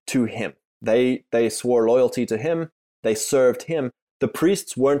subject to him. They swore loyalty to him. They served him. The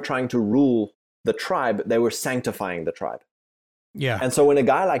priests weren't trying to rule the tribe. They were sanctifying the tribe. Yeah. And so when a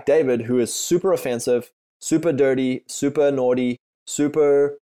guy like David, who is super offensive, super dirty, super naughty,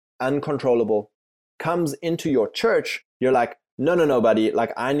 super uncontrollable, comes into your church, you're like, no, buddy.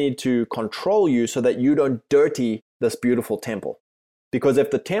 I need to control you so that you don't dirty this beautiful temple. Because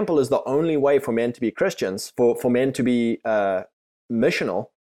if the temple is the only way for men to be Christians, for men to be missional,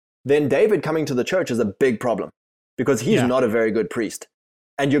 then David coming to the church is a big problem because he's not a very good priest.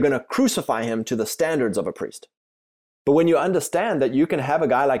 And you're going to crucify him to the standards of a priest. But when you understand that you can have a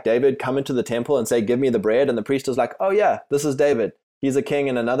guy like David come into the temple and say, give me the bread, and the priest is like, oh yeah, this is David. He's a king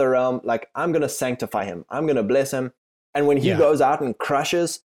in another realm. Like, I'm going to sanctify him. I'm going to bless him. And when he goes out and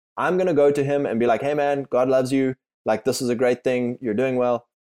crushes, I'm going to go to him and be like, hey man, God loves you. Like, this is a great thing. You're doing well.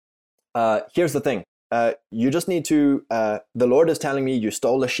 Here's the thing. You just need to, the Lord is telling me you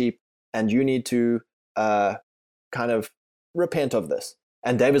stole a sheep and you need to kind of repent of this.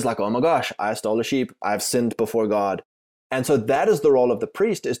 And David's like, oh my gosh, I stole a sheep. I've sinned before God. And so that is the role of the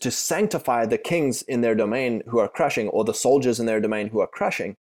priest, is to sanctify the kings in their domain who are crushing, or the soldiers in their domain who are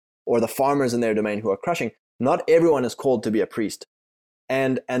crushing, or the farmers in their domain who are crushing. Not everyone is called to be a priest.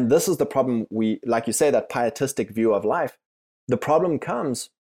 And this is the problem. We, like you say, that pietistic view of life. The problem comes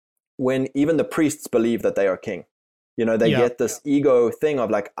when even the priests believe that they are king. You know, they get this ego thing of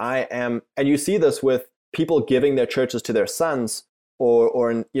like, I am, and you see this with people giving their churches to their sons,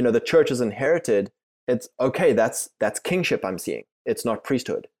 or you know, the church is inherited. It's okay, that's kingship I'm seeing. It's not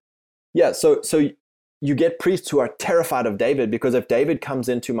priesthood. Yeah, so you get priests who are terrified of David, because if David comes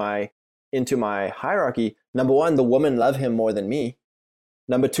into my hierarchy, number one, the women love him more than me.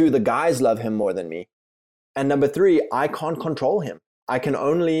 Number two, the guys love him more than me. And number three, I can't control him. I can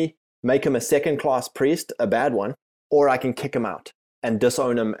only make him a second-class priest, a bad one, or I can kick him out and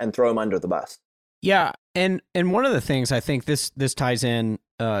disown him and throw him under the bus. Yeah, and one of the things I think this ties in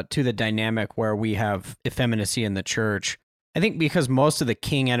to the dynamic where we have effeminacy in the church. I think because most of the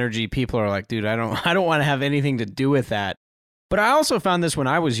king energy people are like, dude, I don't want to have anything to do with that. But I also found this when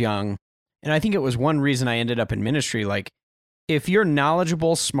I was young, and I think it was one reason I ended up in ministry. Like, if you're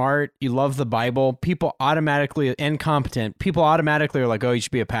knowledgeable, smart, you love the Bible, people automatically, and competent, people automatically are like, oh, you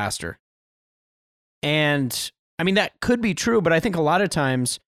should be a pastor. And I mean, that could be true, but I think a lot of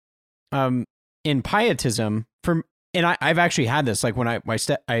times in pietism, I've actually had this, like when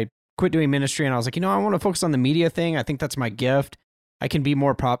I quit doing ministry and I was like, I want to focus on the media thing. I think that's my gift. I can be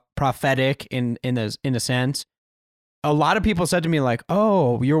more prophetic in a sense. A lot of people said to me like,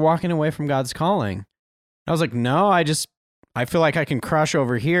 oh, you're walking away from God's calling. I was like, no, I feel like I can crush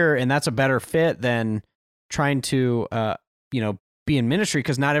over here, and that's a better fit than trying to, be in ministry,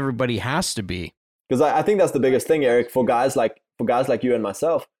 because not everybody has to be. Because I think that's the biggest thing, Eric, for guys like you and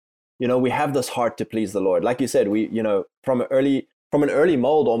myself. We have this heart to please the Lord. Like you said, we, from an early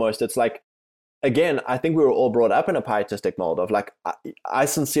mold almost, it's like, again, I think we were all brought up in a pietistic mold of like, I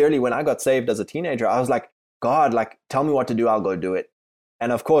sincerely, when I got saved as a teenager, I was like, God, like, tell me what to do, I'll go do it.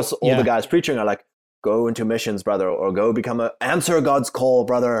 And of course, all the guys preaching are like, go into missions, brother, or go answer God's call,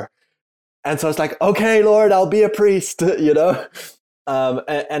 brother. And so it's like, okay, Lord, I'll be a priest, And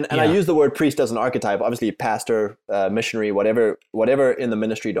I use the word priest as an archetype, obviously pastor, missionary, whatever in the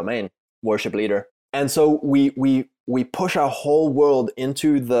ministry domain, worship leader. And so we push our whole world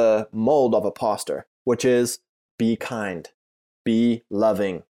into the mold of a pastor, which is be kind, be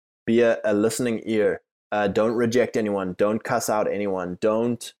loving, be a listening ear, don't reject anyone, don't cuss out anyone,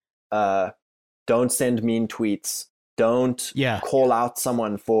 don't send mean tweets, don't call out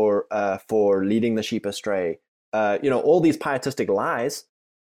someone for leading the sheep astray. All these pietistic lies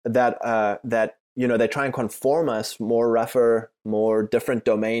that they try and conform us, more rougher, more different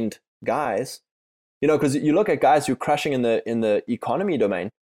domained guys. Because you look at guys who are crushing in the economy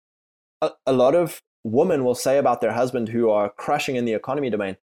domain. A lot of women will say about their husband who are crushing in the economy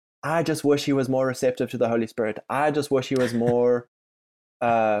domain, I just wish he was more receptive to the Holy Spirit. I just wish he was more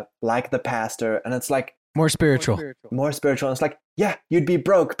like the pastor. And it's like, more spiritual. And it's like, yeah, you'd be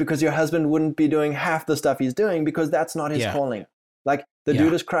broke because your husband wouldn't be doing half the stuff he's doing, because that's not his calling. Like, the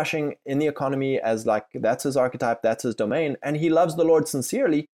dude is crushing in the economy as like, that's his archetype, that's his domain. And he loves the Lord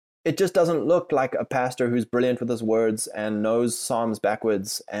sincerely. It just doesn't look like a pastor who's brilliant with his words and knows Psalms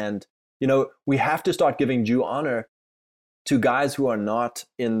backwards. And, we have to start giving due honor to guys who are not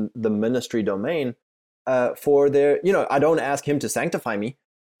in the ministry domain for their, I don't ask him to sanctify me.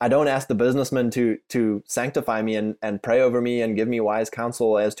 I don't ask the businessman to sanctify me and pray over me and give me wise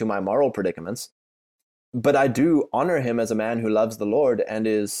counsel as to my moral predicaments. But I do honor him as a man who loves the Lord and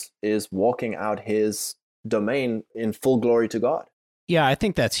is walking out his domain in full glory to God. Yeah, I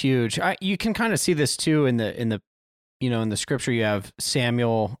think that's huge. You can kind of see this too in the scripture. You have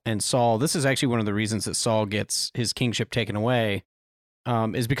Samuel and Saul. This is actually one of the reasons that Saul gets his kingship taken away,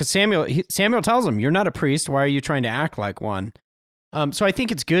 is because Samuel tells him, "You're not a priest. Why are you trying to act like one?" So I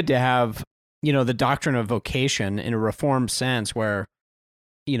think it's good to have, the doctrine of vocation in a reformed sense where,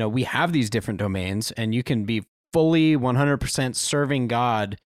 we have these different domains and you can be fully 100% serving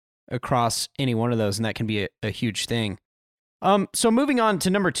God across any one of those. And that can be a huge thing. So moving on to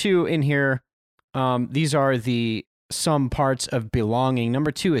number 2 in here, these are some parts of belonging.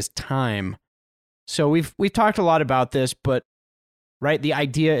 Number 2 is time. So we've talked a lot about this, but right, the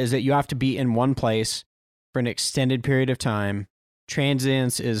idea is that you have to be in one place for an extended period of time.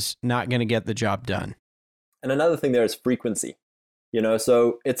 Transience is not going to get the job done. And another thing there is frequency.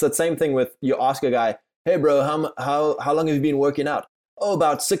 So it's the same thing with, you ask a guy, hey bro, how long have you been working out? Oh,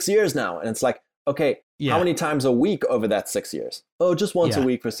 about 6 years now. And it's like, okay, how many times a week over that 6 years? Oh, just once a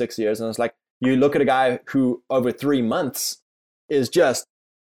week for 6 years. And it's like, you look at a guy who over 3 months is just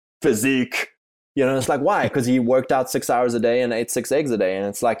physique. It's like, why? Because he worked out 6 hours a day and ate 6 eggs a day. And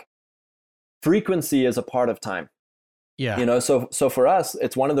it's like, frequency is a part of time. Yeah. So for us,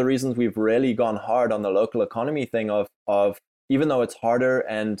 it's one of the reasons we've really gone hard on the local economy thing of even though it's harder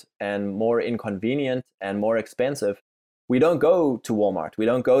and more inconvenient and more expensive, we don't go to Walmart. We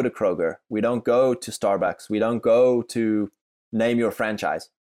don't go to Kroger. We don't go to Starbucks. We don't go to name your franchise.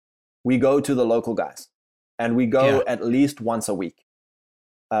 We go to the local guys, and we go at least once a week.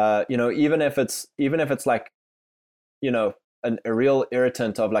 Even if it's like, a real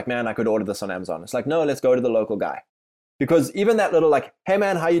irritant of like, man, I could order this on Amazon. It's like, no, let's go to the local guy. Because even that little like, hey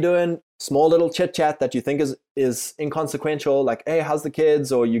man, how you doing? Small little chit chat that you think is inconsequential, like, hey, how's the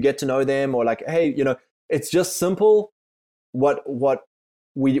kids? Or you get to know them, or like, hey, it's just simple. What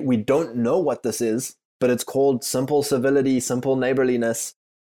we don't know what this is, but it's called simple civility, simple neighborliness.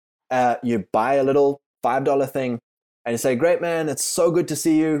 You buy a little $5 thing and you say, great man, it's so good to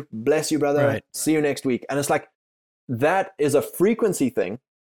see you. Bless you, brother. Right. See you next week. And it's like, that is a frequency thing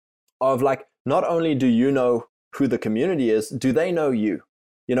of like, not only do you know who the community is, do they know you?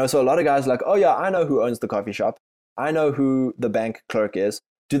 So a lot of guys are like, oh yeah, I know who owns the coffee shop. I know who the bank clerk is.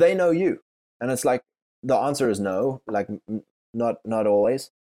 Do they know you? And it's like, the answer is no, like not always.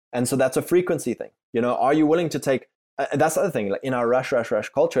 And so that's a frequency thing. Are you willing to take, that's the other thing, like in our rush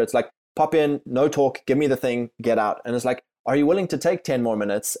culture, it's like, pop in, no talk, give me the thing, get out. And it's like, are you willing to take 10 more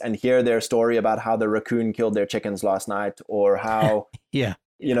minutes and hear their story about how the raccoon killed their chickens last night, or how,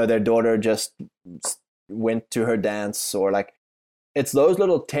 their daughter just went to her dance, or like, it's those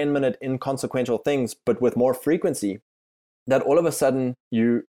little 10-minute inconsequential things, but with more frequency, that all of a sudden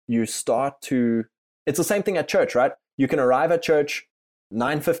you start to, it's the same thing at church, right? You can arrive at church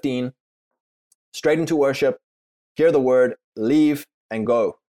 9:15, straight into worship, hear the word, leave, and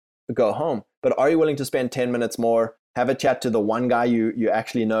go home. But are you willing to spend 10 minutes more, have a chat to the one guy you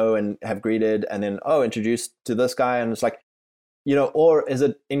actually know and have greeted, and then, introduced to this guy, and it's like, or is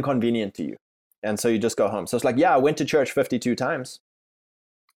it inconvenient to you? And so you just go home. So it's like, yeah, I went to church 52 times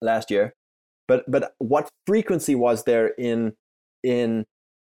last year, but what frequency was there in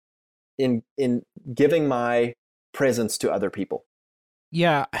giving my presence to other people?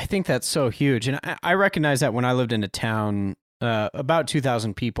 Yeah, I think that's so huge. And I recognize that when I lived in a town, about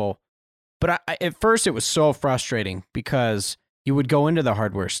 2,000 people. But at first it was so frustrating because you would go into the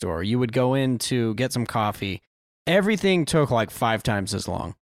hardware store, you would go in to get some coffee. Everything took like 5 times as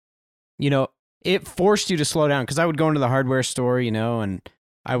long. It forced you to slow down, because I would go into the hardware store, and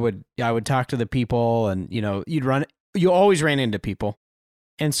I would talk to the people, and, you always ran into people.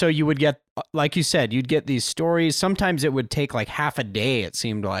 And so you would get, like you said, you'd get these stories. Sometimes it would take like half a day, it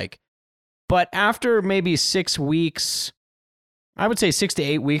seemed like. But after maybe 6 weeks, I would say 6 to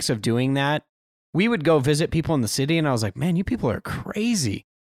 8 weeks of doing that, we would go visit people in the city, and I was like, man, you people are crazy.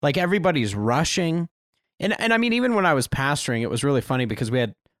 Like, everybody's rushing. And I mean, even when I was pastoring, it was really funny because we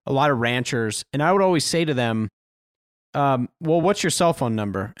had a lot of ranchers, and I would always say to them, well, what's your cell phone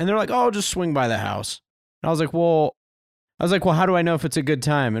number? And they're like, oh, just swing by the house. And I was like, well, how do I know if it's a good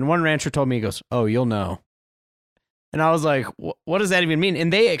time? And one rancher told me, he goes, oh, you'll know. And I was like, what does that even mean?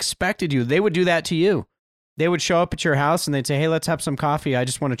 And they expected you. They would do that to you. They would show up at your house and they'd say, hey, let's have some coffee. I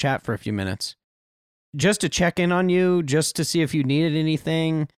just want to chat for a few minutes. Just to check in on you, just to see if you needed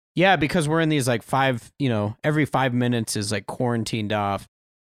anything. Yeah, because we're in these like every 5 minutes is like quarantined off.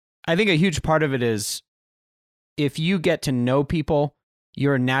 I think a huge part of it is, if you get to know people,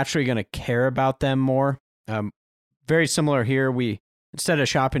 you're naturally going to care about them more. Very similar here. We, instead of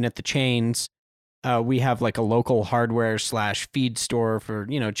shopping at the chains, we have like a local hardware / feed store for,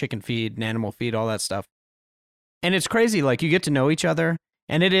 chicken feed and animal feed, all that stuff. And it's crazy. Like, you get to know each other,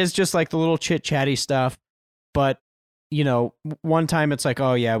 and it is just like the little chit chatty stuff. But, one time it's like,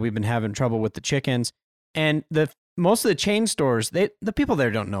 oh yeah, we've been having trouble with the chickens. And most of the chain stores, the people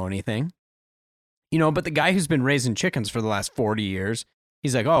there don't know anything, but the guy who's been raising chickens for the last 40 years,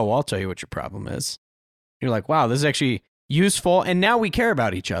 he's like, oh, well, I'll tell you what your problem is. You're like, wow, this is actually useful. And now we care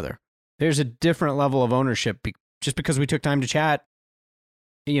about each other. There's a different level of ownership just because we took time to chat,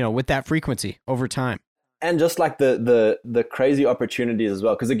 with that frequency over time. And just like the crazy opportunities as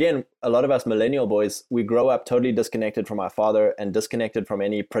well. Because again, a lot of us millennial boys, we grow up totally disconnected from our father and disconnected from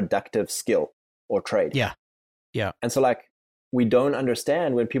any productive skill or trade. Yeah. Yeah. And so like we don't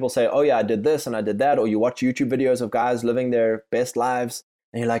understand when people say, oh yeah, I did this and I did that, or you watch YouTube videos of guys living their best lives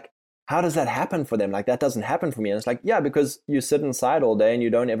and you're like, how does that happen for them? Like that doesn't happen for me. And it's like, yeah, because you sit inside all day and you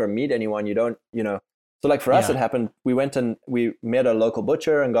don't ever meet anyone. You don't, so like for us, it happened. We went and we met a local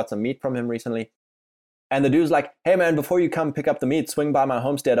butcher and got some meat from him recently. And the dude's like, hey man, before you come pick up the meat, swing by my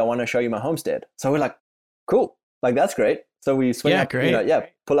homestead. I want to show you my homestead. So we're like, cool. Like, that's great. So we swing up,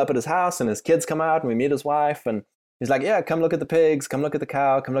 pull up at his house and his kids come out and we meet his wife. And he's like, yeah, come look at the pigs, come look at the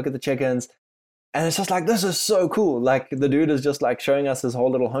cow, come look at the chickens. And it's just like, this is so cool. Like the dude is just like showing us his whole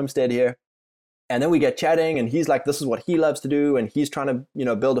little homestead here. And then we get chatting and he's like, this is what he loves to do. And he's trying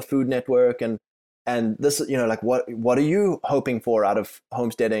to, build a food network. And this, like, what are you hoping for out of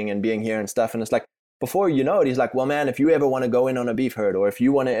homesteading and being here and stuff? And it's like, before you know it, he's like, well, man, if you ever want to go in on a beef herd or if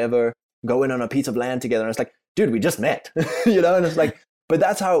you want to ever go in on a piece of land together. And it's like, dude, we just met, and it's like, but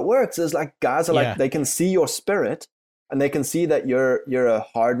that's how it works. Is like guys are like, they can see your spirit and they can see that you're a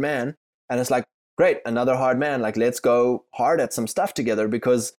hard man. And it's like, great, another hard man. Like, let's go hard at some stuff together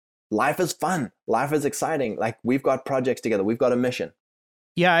because life is fun. Life is exciting. Like we've got projects together. We've got a mission.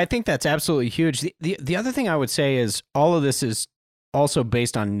 Yeah, I think that's absolutely huge. The other thing I would say is all of this is also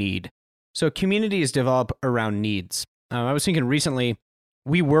based on need. So communities develop around needs. I was thinking recently,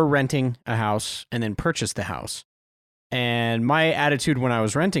 we were renting a house and then purchased the house. And my attitude when I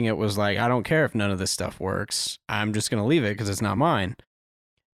was renting it was like, I don't care if none of this stuff works. I'm just going to leave it because it's not mine.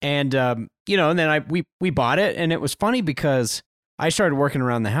 And, and then we bought it. And it was funny because I started working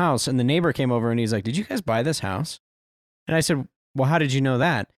around the house and the neighbor came over and he's like, did you guys buy this house? And I said, well, how did you know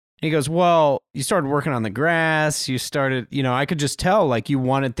that? And he goes, well, you started working on the grass. You started, I could just tell like you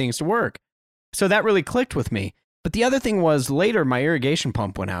wanted things to work. So that really clicked with me. But the other thing was later my irrigation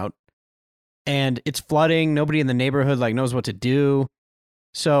pump went out and it's flooding. Nobody in the neighborhood like knows what to do.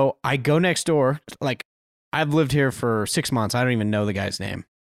 So I go next door. Like I've lived here for 6 months. I don't even know the guy's name.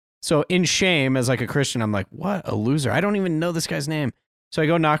 So in shame as like a Christian, I'm like, what a loser. I don't even know this guy's name. So I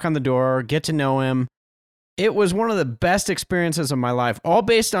go knock on the door, get to know him. It was one of the best experiences of my life, all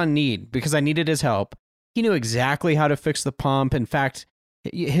based on need because I needed his help. He knew exactly how to fix the pump. In fact,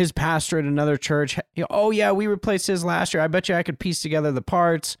 his pastor at another church, oh yeah, we replaced his last year. I bet you I could piece together the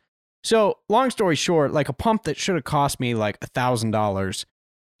parts. So long story short, like a pump that should have cost me like $1,000,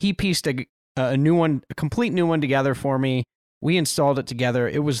 he pieced a new one, a complete new one together for me. We installed it together.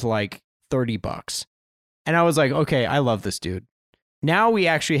 It was like $30. And I was like, okay, I love this dude. Now we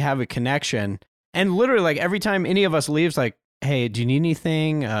actually have a connection. And literally like every time any of us leaves, like, hey, do you need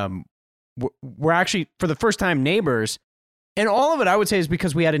anything? We're actually for the first time neighbors. And all of it, I would say, is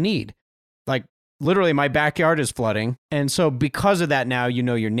because we had a need. Like, literally, my backyard is flooding. And so because of that now,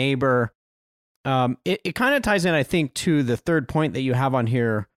 your neighbor. It kind of ties in, I think, to the third point that you have on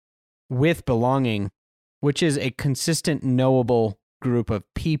here with belonging, which is a consistent, knowable group of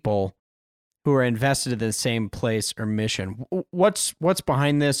people who are invested in the same place or mission. What's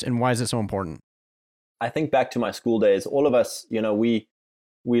behind this and why is it so important? I think back to my school days. All of us,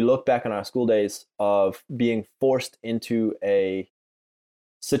 we look back on our school days of being forced into a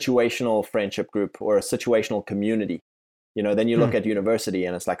situational friendship group or a situational community. Then you look at university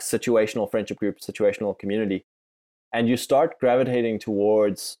and it's like situational friendship group, situational community. And you start gravitating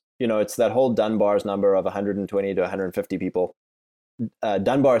towards, it's that whole Dunbar's number of 120 to 150 people.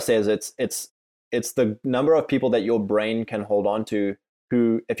 Dunbar says it's the number of people that your brain can hold on to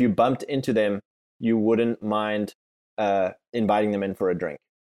who, if you bumped into them, you wouldn't mind inviting them in for a drink.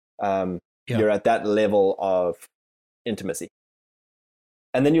 You're at that level of intimacy.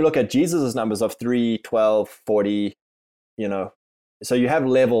 And then you look at Jesus's numbers of 3, 12, 40, so you have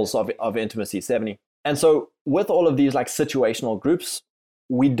levels of intimacy, 70. And so with all of these like situational groups,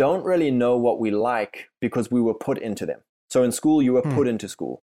 we don't really know what we like because we were put into them. So in school, you were put into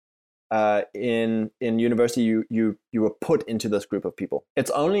school. In university, you were put into this group of people.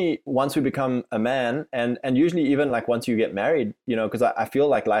 It's only once we become a man, and usually even like once you get married, because I feel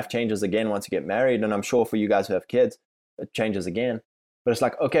like life changes again once you get married, and I'm sure for you guys who have kids, it changes again. But it's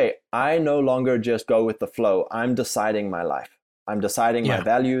like, okay, I no longer just go with the flow. I'm deciding my life. I'm deciding my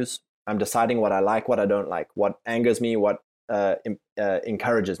values. I'm deciding what I like, what I don't like, what angers me, what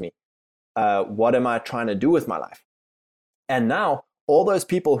encourages me. What am I trying to do with my life? And now all those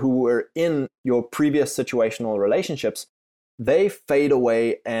people who were in your previous situational relationships, they fade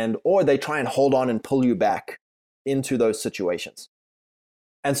away or they try and hold on and pull you back into those situations.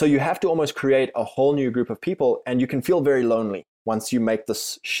 And so you have to almost create a whole new group of people, and you can feel very lonely once you make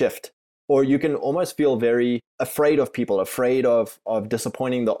this shift. Or you can almost feel very afraid of people, afraid of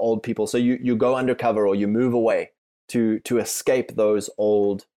disappointing the old people. So you go undercover or you move away to escape those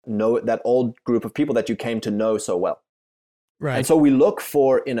old that old group of people that you came to know so well. Right. And so we look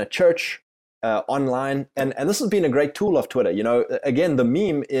for in a church, online, and this has been a great tool of Twitter. Again, the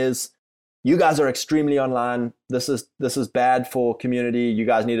meme is, you guys are extremely online. This is bad for community. You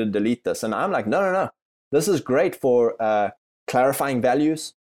guys need to delete this. And I'm like, no. This is great for clarifying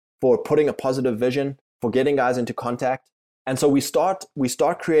values, for putting a positive vision, for getting guys into contact. And so we start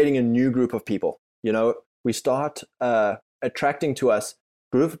creating a new group of people. We start attracting to us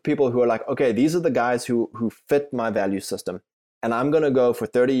a group of people who are like, okay, these are the guys who fit my value system. And I'm going to go for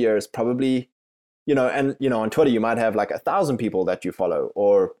 30 years, probably, on Twitter, you might have like 1,000 people that you follow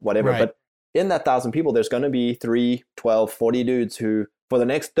or whatever. Right. But in that 1,000 people, there's going to be 3, 12, 40 dudes who, for the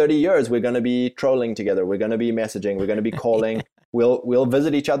next 30 years, we're going to be trolling together. We're going to be messaging. We're going to be calling. We'll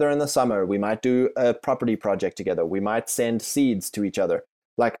visit each other in the summer. We might do a property project together. We might send seeds to each other.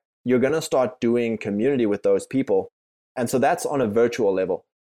 Like, you're going to start doing community with those people. And so that's on a virtual level.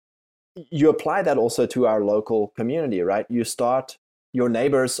 You apply that also to our local community, right? Your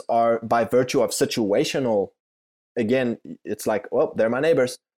neighbors are, by virtue of situational, again, it's like, well, they're my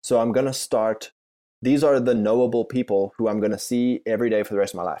neighbors. So I'm going to start, these are the knowable people who I'm going to see every day for the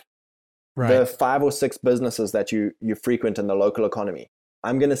rest of my life. Right. The 5 or 6 businesses that you frequent in the local economy,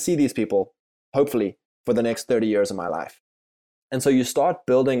 I'm going to see these people, hopefully, for the next 30 years of my life. And so you start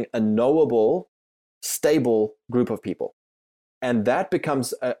building a knowable, stable group of people. And that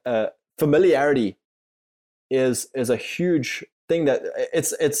becomes a familiarity is a huge thing that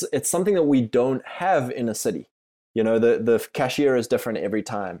it's something that we don't have in a city. The cashier is different every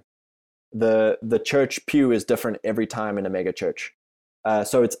time. The church pew is different every time in a mega church.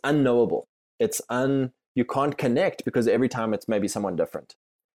 So it's unknowable. You can't connect because every time it's maybe someone different.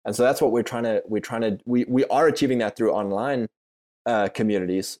 And so that's what we are achieving that through online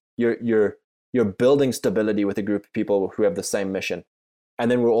communities. You're building stability with a group of people who have the same mission. And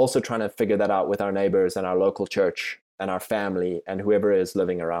then we're also trying to figure that out with our neighbors and our local church and our family and whoever is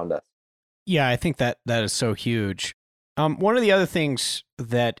living around us. Yeah, I think that is so huge. One of the other things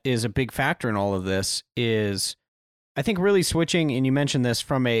that is a big factor in all of this is, I think, really switching, and you mentioned this,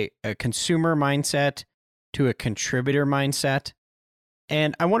 from a consumer mindset to a contributor mindset.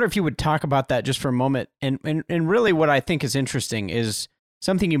 And I wonder if you would talk about that just for a moment. And really what I think is interesting is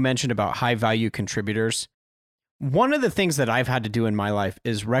something you mentioned about high value contributors. One of the things that I've had to do in my life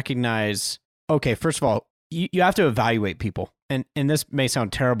is recognize, okay, first of all, you have to evaluate people. And this may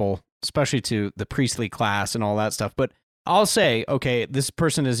sound terrible, especially to the priestly class and all that stuff, but I'll say, okay, this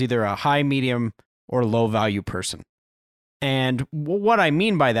person is either a high, medium, or low value person. And what I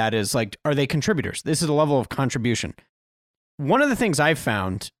mean by that is, like, are they contributors? This is a level of contribution. One of the things I've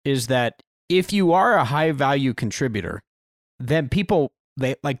found is that if you are a high value contributor, then people,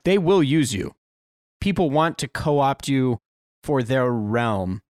 they will use you. People want to co-opt you for their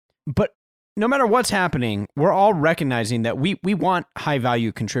realm. But no matter what's happening, we're all recognizing that we want high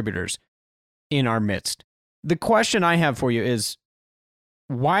value contributors in our midst. The question I have for you is,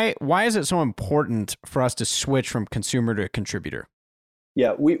 why is it so important for us to switch from consumer to contributor?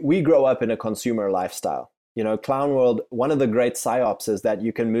 Yeah, we grow up in a consumer lifestyle. Clown World, one of the great psyops is that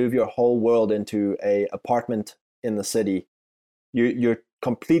you can move your whole world into a apartment in the city. You're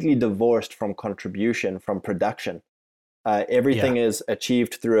completely divorced from contribution, from production. Everything is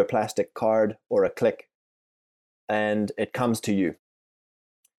achieved through a plastic card or a click, and it comes to you.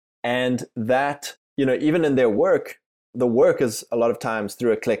 And that, even in their work, the work is a lot of times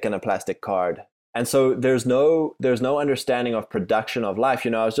through a click and a plastic card. And so there's no understanding of production of life.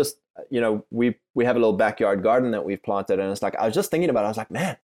 I was just, we have a little backyard garden that we've planted, and it's like, I was just thinking about it. I was like,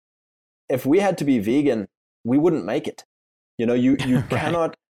 man, if we had to be vegan, we wouldn't make it. You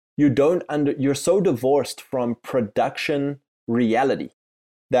cannot, you're so divorced from production reality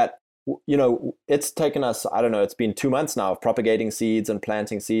that, it's taken us, I don't know, it's been 2 months now of propagating seeds and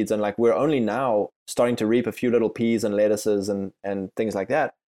planting seeds. And like, we're only now starting to reap a few little peas and lettuces and things like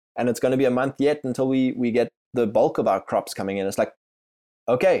that. And it's going to be a month yet until we get the bulk of our crops coming in. It's like,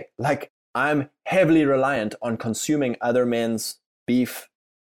 okay, like, I'm heavily reliant on consuming other men's beef,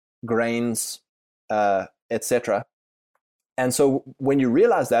 grains, etc. And so when you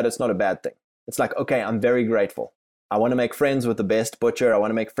realize that, it's not a bad thing. It's like, okay, I'm very grateful. I want to make friends with the best butcher. I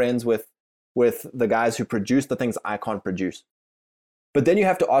want to make friends with the guys who produce the things I can't produce. But then you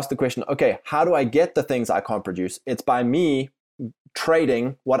have to ask the question, okay, how do I get the things I can't produce? It's by me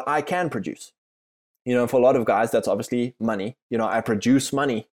trading what I can produce. For a lot of guys, that's obviously money. I produce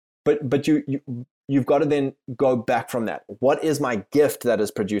money. But you've got to then go back from that. What is my gift that is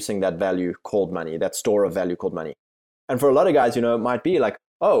producing that value called money, that store of value called money? And for a lot of guys, it might be like,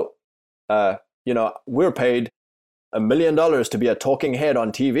 we're paid $1 million to be a talking head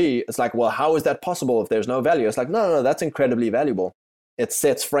on TV. It's like, well, how is that possible if there's no value? It's like, no, that's incredibly valuable. It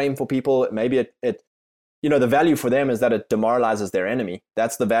sets frame for people. Maybe it the value for them is that it demoralizes their enemy.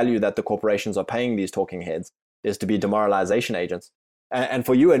 That's the value that the corporations are paying these talking heads, is to be demoralization agents. And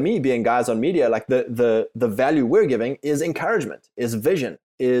for you and me being guys on media, like the value we're giving is encouragement, is vision,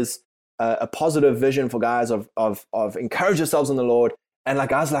 is a positive vision for guys of encourage yourselves in the Lord. And like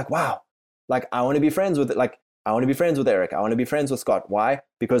guys are like, wow, like I want to be friends with Eric. I want to be friends with Scott. Why?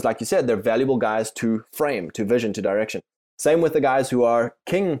 Because like you said, they're valuable guys to frame, to vision, to direction. Same with the guys who are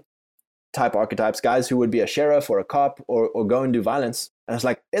king type archetypes, guys who would be a sheriff or a cop or go and do violence. And it's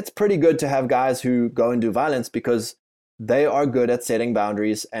like, it's pretty good to have guys who go and do violence because they are good at setting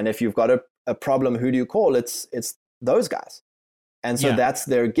boundaries. And if you've got a problem, who do you call? It's those guys. And so that's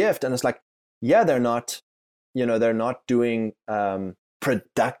their gift. And it's like, yeah, they're not doing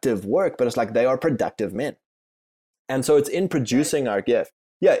productive work, but it's like they are productive men. And so it's in producing our gift.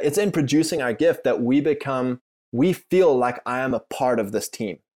 Yeah, it's in producing our gift that we feel like I am a part of this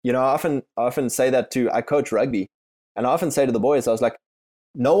team. I often say that I coach rugby, and I often say to the boys, I was like,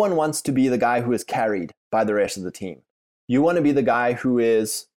 no one wants to be the guy who is carried by the rest of the team. You want to be the guy who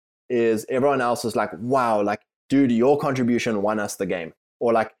is everyone else is like, wow, like, dude, your contribution won us the game.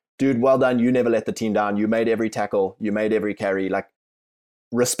 Or like, dude, well done. You never let the team down. You made every tackle. You made every carry. Like,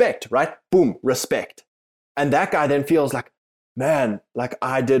 respect, right? Boom, respect. And that guy then feels like, man, like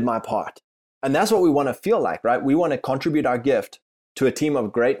I did my part. And that's what we want to feel like, right? We want to contribute our gift to a team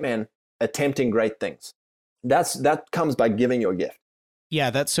of great men attempting great things. That comes by giving your gift. Yeah,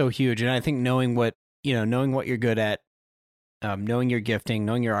 that's so huge. And I think knowing what you're good at, knowing your gifting,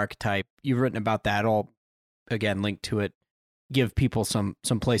 knowing your archetype, you've written about that. I'll, again, link to it, give people some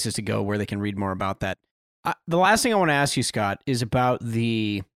places to go where they can read more about that. The last thing I want to ask you, Scott, is about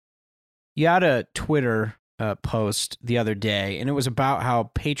you had a Twitter post the other day, and it was about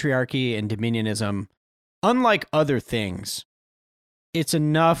how patriarchy and dominionism, unlike other things, it's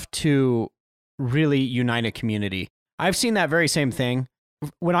enough to really unite a community. I've seen that very same thing.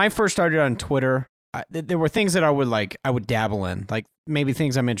 When I first started on Twitter, there were things that I would dabble in, like maybe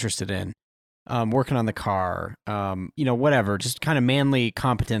things I'm interested in, working on the car, whatever, just kind of manly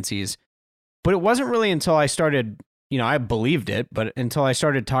competencies. But it wasn't really until I started, I believed it, but until I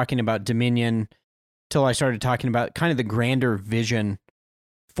started talking about dominion, till I started talking about kind of the grander vision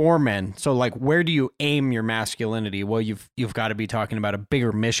for men. So like, where do you aim your masculinity? Well, you've got to be talking about a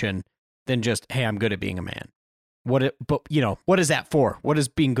bigger mission than just, hey, I'm good at being a man. What is that for? What is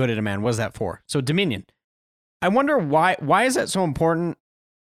being good at a man? What is that for? So dominion. I wonder why is that so important?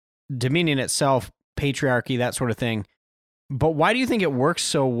 Dominion itself, patriarchy, that sort of thing. But why do you think it works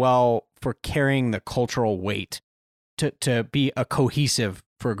so well for carrying the cultural weight to be a cohesive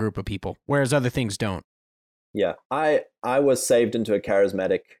for a group of people, whereas other things don't? Yeah, I was saved into a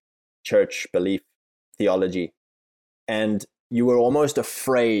charismatic church belief theology, and you were almost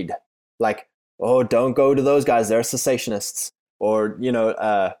afraid, like, oh, don't go to those guys, they're cessationists, or you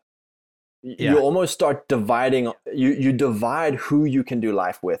almost start dividing. You divide who you can do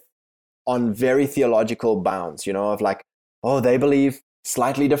life with on very theological bounds, of like, oh, they believe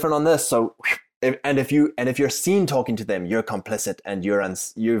slightly different on this, so if you're seen talking to them, you're complicit and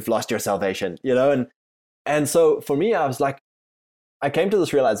you've lost your salvation, and so for me, I was like, I came to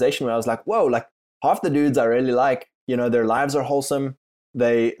this realization where I was like, whoa, like half the dudes I really like, their lives are wholesome.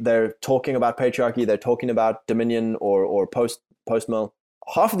 They're talking about patriarchy, they're talking about dominion or post-mill.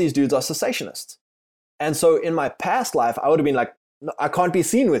 Half of these dudes are cessationists. And so in my past life, I would have been like, no, I can't be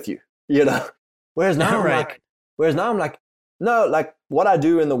seen with you, Whereas now I'm like, no, like what I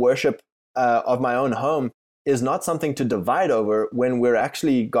do in the worship of my own home is not something to divide over when we're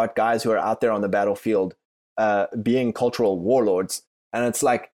actually got guys who are out there on the battlefield being cultural warlords. And it's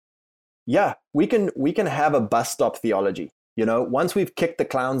like, yeah, we can have a bus stop theology. Once we've kicked the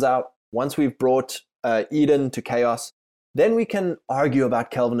clowns out, once we've brought Eden to chaos, then we can argue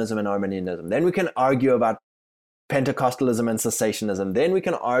about Calvinism and Arminianism. Then we can argue about Pentecostalism and cessationism. Then we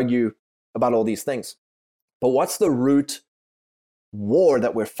can argue about all these things. But what's the root war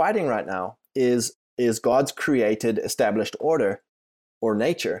that we're fighting right now is God's created established order or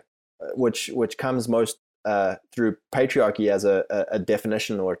nature, which comes most through patriarchy as a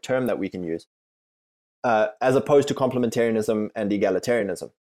definition or a term that we can use, as opposed to complementarianism and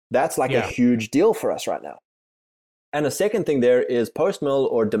egalitarianism. That's like a huge deal for us right now. And a second thing there is post-mill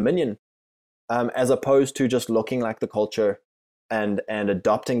or dominion, as opposed to just looking like the culture and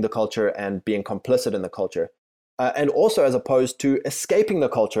adopting the culture and being complicit in the culture. And also as opposed to escaping the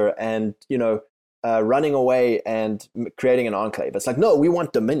culture and, running away and creating an enclave. It's like, no, we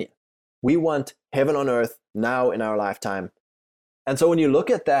want dominion. We want heaven on earth now in our lifetime. And so when you look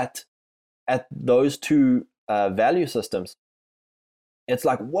at that, at those two value systems, it's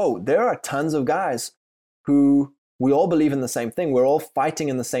like, whoa, there are tons of guys who we all believe in the same thing. We're all fighting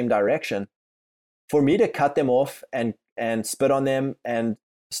in the same direction. For me to cut them off and spit on them and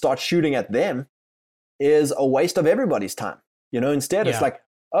start shooting at them is a waste of everybody's time. Instead, It's like,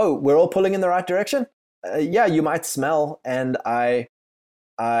 oh, we're all pulling in the right direction. Yeah, you might smell, and I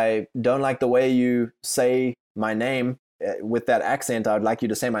don't like the way you say my name with that accent. I would like you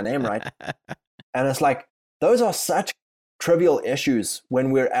to say my name right. And it's like, those are such trivial issues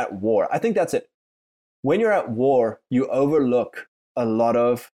when we're at war. I think that's it. When you're at war, you overlook a lot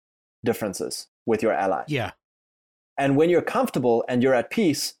of differences with your allies. Yeah. And when you're comfortable and you're at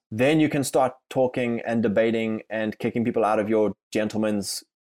peace, then you can start talking and debating and kicking people out of your gentleman's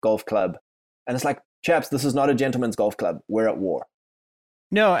golf club. And it's like, chaps, this is not a gentleman's golf club. We're at war.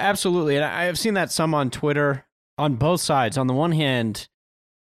 No, absolutely. And I have seen that some on Twitter on both sides. On the one hand,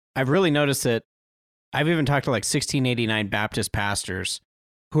 I've really noticed that I've even talked to like 1689 Baptist pastors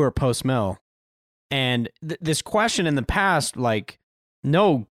who are post-mill. And this question in the past, like,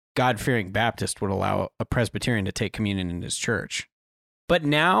 no God-fearing Baptist would allow a Presbyterian to take communion in his church. But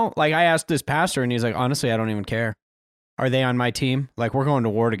now, like, I asked this pastor, and he's like, honestly, I don't even care. Are they on my team? Like, we're going to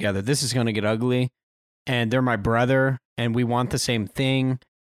war together. This is going to get ugly, and they're my brother, and we want the same thing.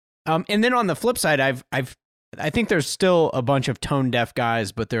 And then on the flip side, I think there's still a bunch of tone-deaf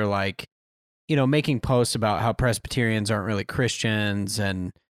guys, but they're like, making posts about how Presbyterians aren't really Christians,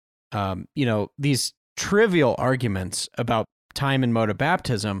 and these trivial arguments about time and mode of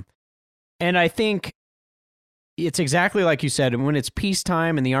baptism. And I think it's exactly like you said, when it's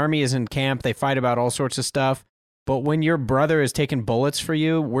peacetime and the army is in camp, they fight about all sorts of stuff. But when your brother is taking bullets for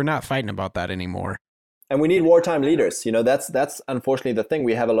you, we're not fighting about that anymore. And we need wartime leaders. That's unfortunately the thing.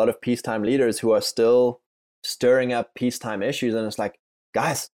 We have a lot of peacetime leaders who are still stirring up peacetime issues. And it's like,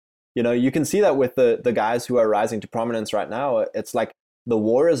 guys, you can see that with the guys who are rising to prominence right now. It's like the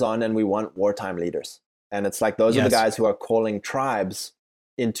war is on and we want wartime leaders. And it's like those are the guys who are calling tribes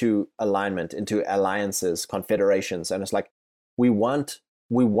into alignment, into alliances, confederations. And it's like, we want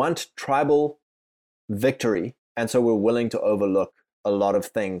tribal victory. And so we're willing to overlook a lot of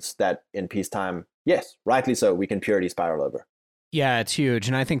things that in peacetime, yes, rightly so, we can purity spiral over. Yeah, it's huge.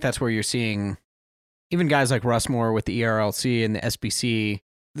 And I think that's where you're seeing even guys like Russ Moore with the ERLC and the SBC.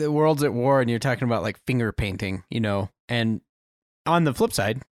 The world's at war, and you're talking about like finger painting, And on the flip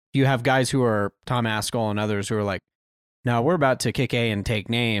side, you have guys who are Tom Askell and others who are like, no, we're about to kick A and take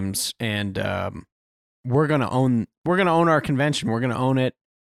names, and we're gonna own our convention. We're gonna own it.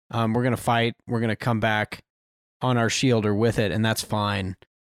 We're gonna fight. We're gonna come back on our shield or with it, and that's fine.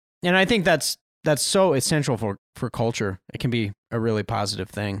 And I think that's so essential for culture. It can be a really positive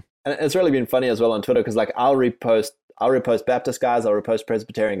thing. And it's really been funny as well on Twitter, because like I'll repost Baptist guys, I'll repost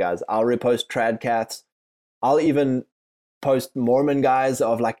Presbyterian guys, I'll repost trad cats, I'll even post Mormon guys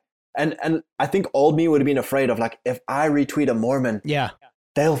of like, and I think old me would have been afraid of like, if I retweet a Mormon,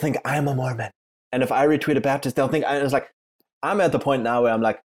 they'll think I'm a Mormon. And if I retweet a Baptist, they'll think it's like, I'm at the point now where I'm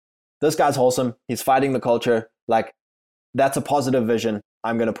like, this guy's wholesome. He's fighting the culture. Like, that's a positive vision.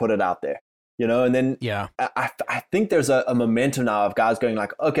 I'm going to put it out there, and then I think there's a momentum now of guys going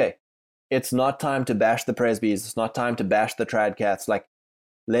like, okay, it's not time to bash the Presbys. It's not time to bash the trad cats. Like,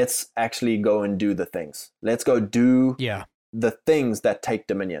 let's actually go and do the things. Let's go do the things that take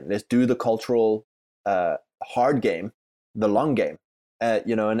dominion. Let's do the cultural hard game, the long game.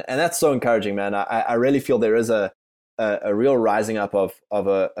 And that's so encouraging, man. I really feel there is a real rising up of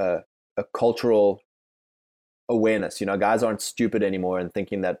a cultural awareness. Guys aren't stupid anymore and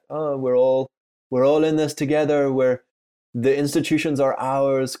thinking that, oh, we're all in this together. Where the institutions are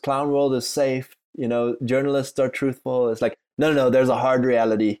ours. Clown world is safe. Journalists are truthful. It's like, no. There's a hard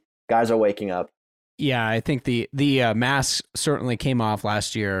reality. Guys are waking up. Yeah, I think the mask certainly came off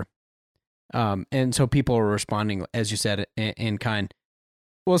last year, and so people are responding, as you said, in kind.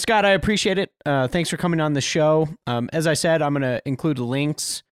 Well, Scott, I appreciate it. Thanks for coming on the show. As I said, I'm going to include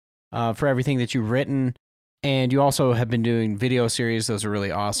links for everything that you've written, and you also have been doing video series. Those are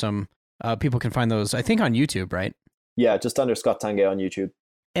really awesome. People can find those, I think, on YouTube, right? Yeah, just under Scott Tungay on YouTube.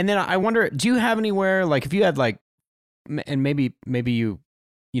 And then I wonder, do you have anywhere, like if you had like, and maybe you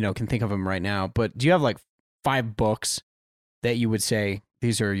can think of them right now, but do you have like 5 books that you would say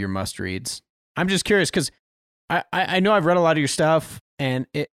these are your must reads? I'm just curious because I know I've read a lot of your stuff, and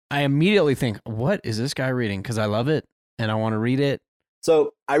I immediately think, what is this guy reading? Because I love it and I want to read it.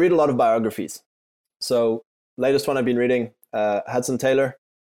 I read a lot of biographies. So latest one I've been reading, Hudson Taylor.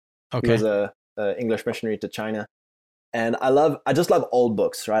 Okay. He was a English missionary to China. And I just love old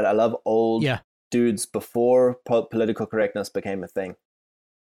books, right? I love old dudes before political correctness became a thing.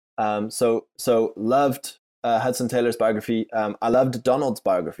 So loved Hudson Taylor's biography. I loved Donald's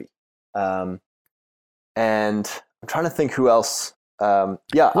biography. And I'm trying to think who else. What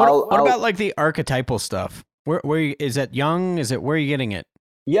about like the archetypal stuff? Where is that Jung? Is it where are you getting it?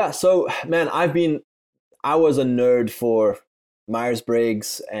 Yeah. So man, I was a nerd for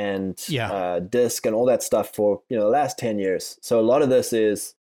Myers-Briggs and DISC and all that stuff for the last 10 years. So a lot of this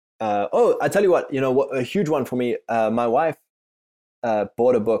is I tell you what, a huge one for me. My wife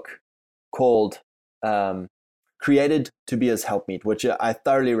bought a book called Created to Be His Helpmeet, which I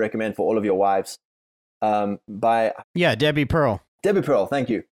thoroughly recommend for all of your wives. By Debbie Pearl. Debbie Pearl, thank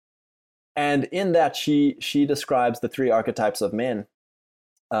you. And in that, she describes the three archetypes of men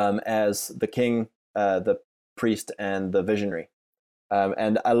as the king, the priest, and the visionary.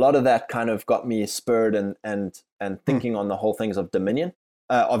 And a lot of that kind of got me spurred and thinking on the whole things of domain,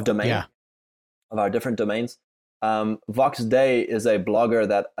 of our different domains. Vox Day is a blogger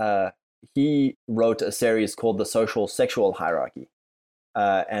that he wrote a series called The Social Sexual Hierarchy.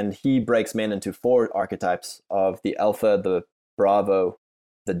 And he breaks men into 4 archetypes of the Alpha, the Bravo,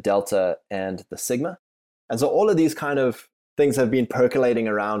 the Delta, and the Sigma. And so all of these kind of things have been percolating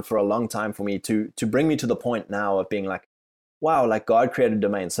around for a long time for me to bring me to the point now of being like, wow, like God created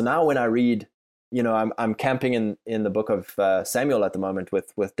domains. So now when I read, I'm camping in the book of Samuel at the moment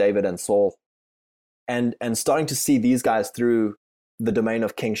with David and Saul, and starting to see these guys through the domain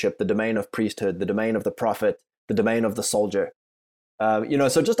of kingship, the domain of priesthood, the domain of the prophet, the domain of the soldier.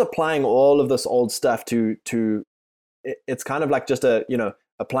 So just applying all of this old stuff to it's kind of like just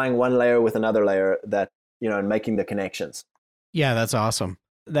applying one layer with another layer that, and making the connections. Yeah, that's awesome.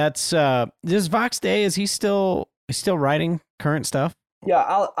 That's this Vox Day, is he still writing current stuff? Yeah,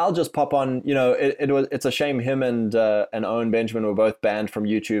 I'll just pop on, it's a shame him and Owen Benjamin were both banned from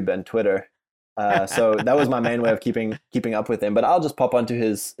YouTube and Twitter. So that was my main way of keeping up with him, but I'll just pop onto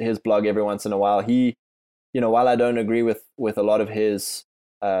his blog every once in a while. He, while I don't agree with a lot of his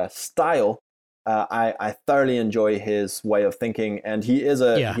style, I thoroughly enjoy his way of thinking, and he is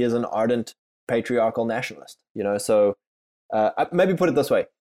an ardent patriarchal nationalist. So maybe put it this way: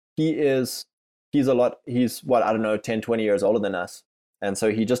 he's 10, 20 years older than us, and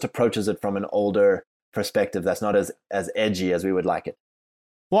so he just approaches it from an older perspective that's not as edgy as we would like it.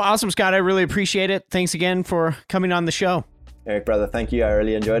 Well, awesome, Scott. I really appreciate it. Thanks again for coming on the show. Eric, brother, thank you. I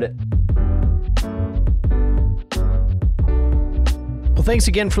really enjoyed it. Well, thanks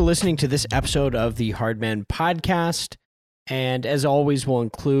again for listening to this episode of the Hardman Podcast. And as always, we'll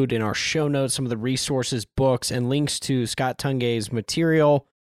include in our show notes some of the resources, books, and links to Scott Tungay's material,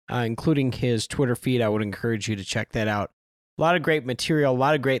 including his Twitter feed. I would encourage you to check that out. A lot of great material, a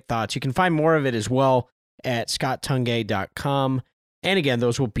lot of great thoughts. You can find more of it as well at scotttungay.com. And again,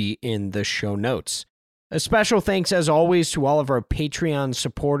 those will be in the show notes. A special thanks, as always, to all of our Patreon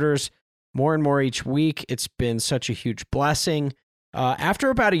supporters. More and more each week. It's been such a huge blessing. After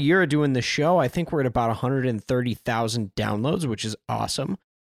about a year of doing the show, I think we're at about 130,000 downloads, which is awesome.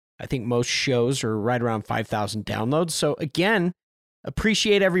 I think most shows are right around 5,000 downloads. So again,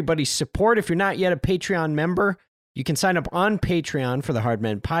 appreciate everybody's support. If you're not yet a Patreon member, you can sign up on Patreon for the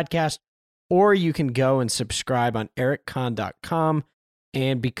Hardman Podcast, or you can go and subscribe on ericcon.com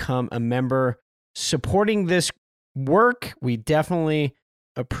and become a member supporting this work. We definitely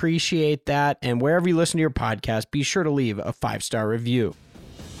appreciate that. And wherever you listen to your podcast, be sure to leave a 5-star review.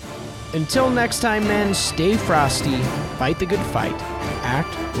 Until next time, men, stay frosty, fight the good fight,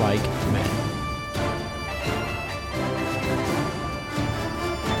 act like men.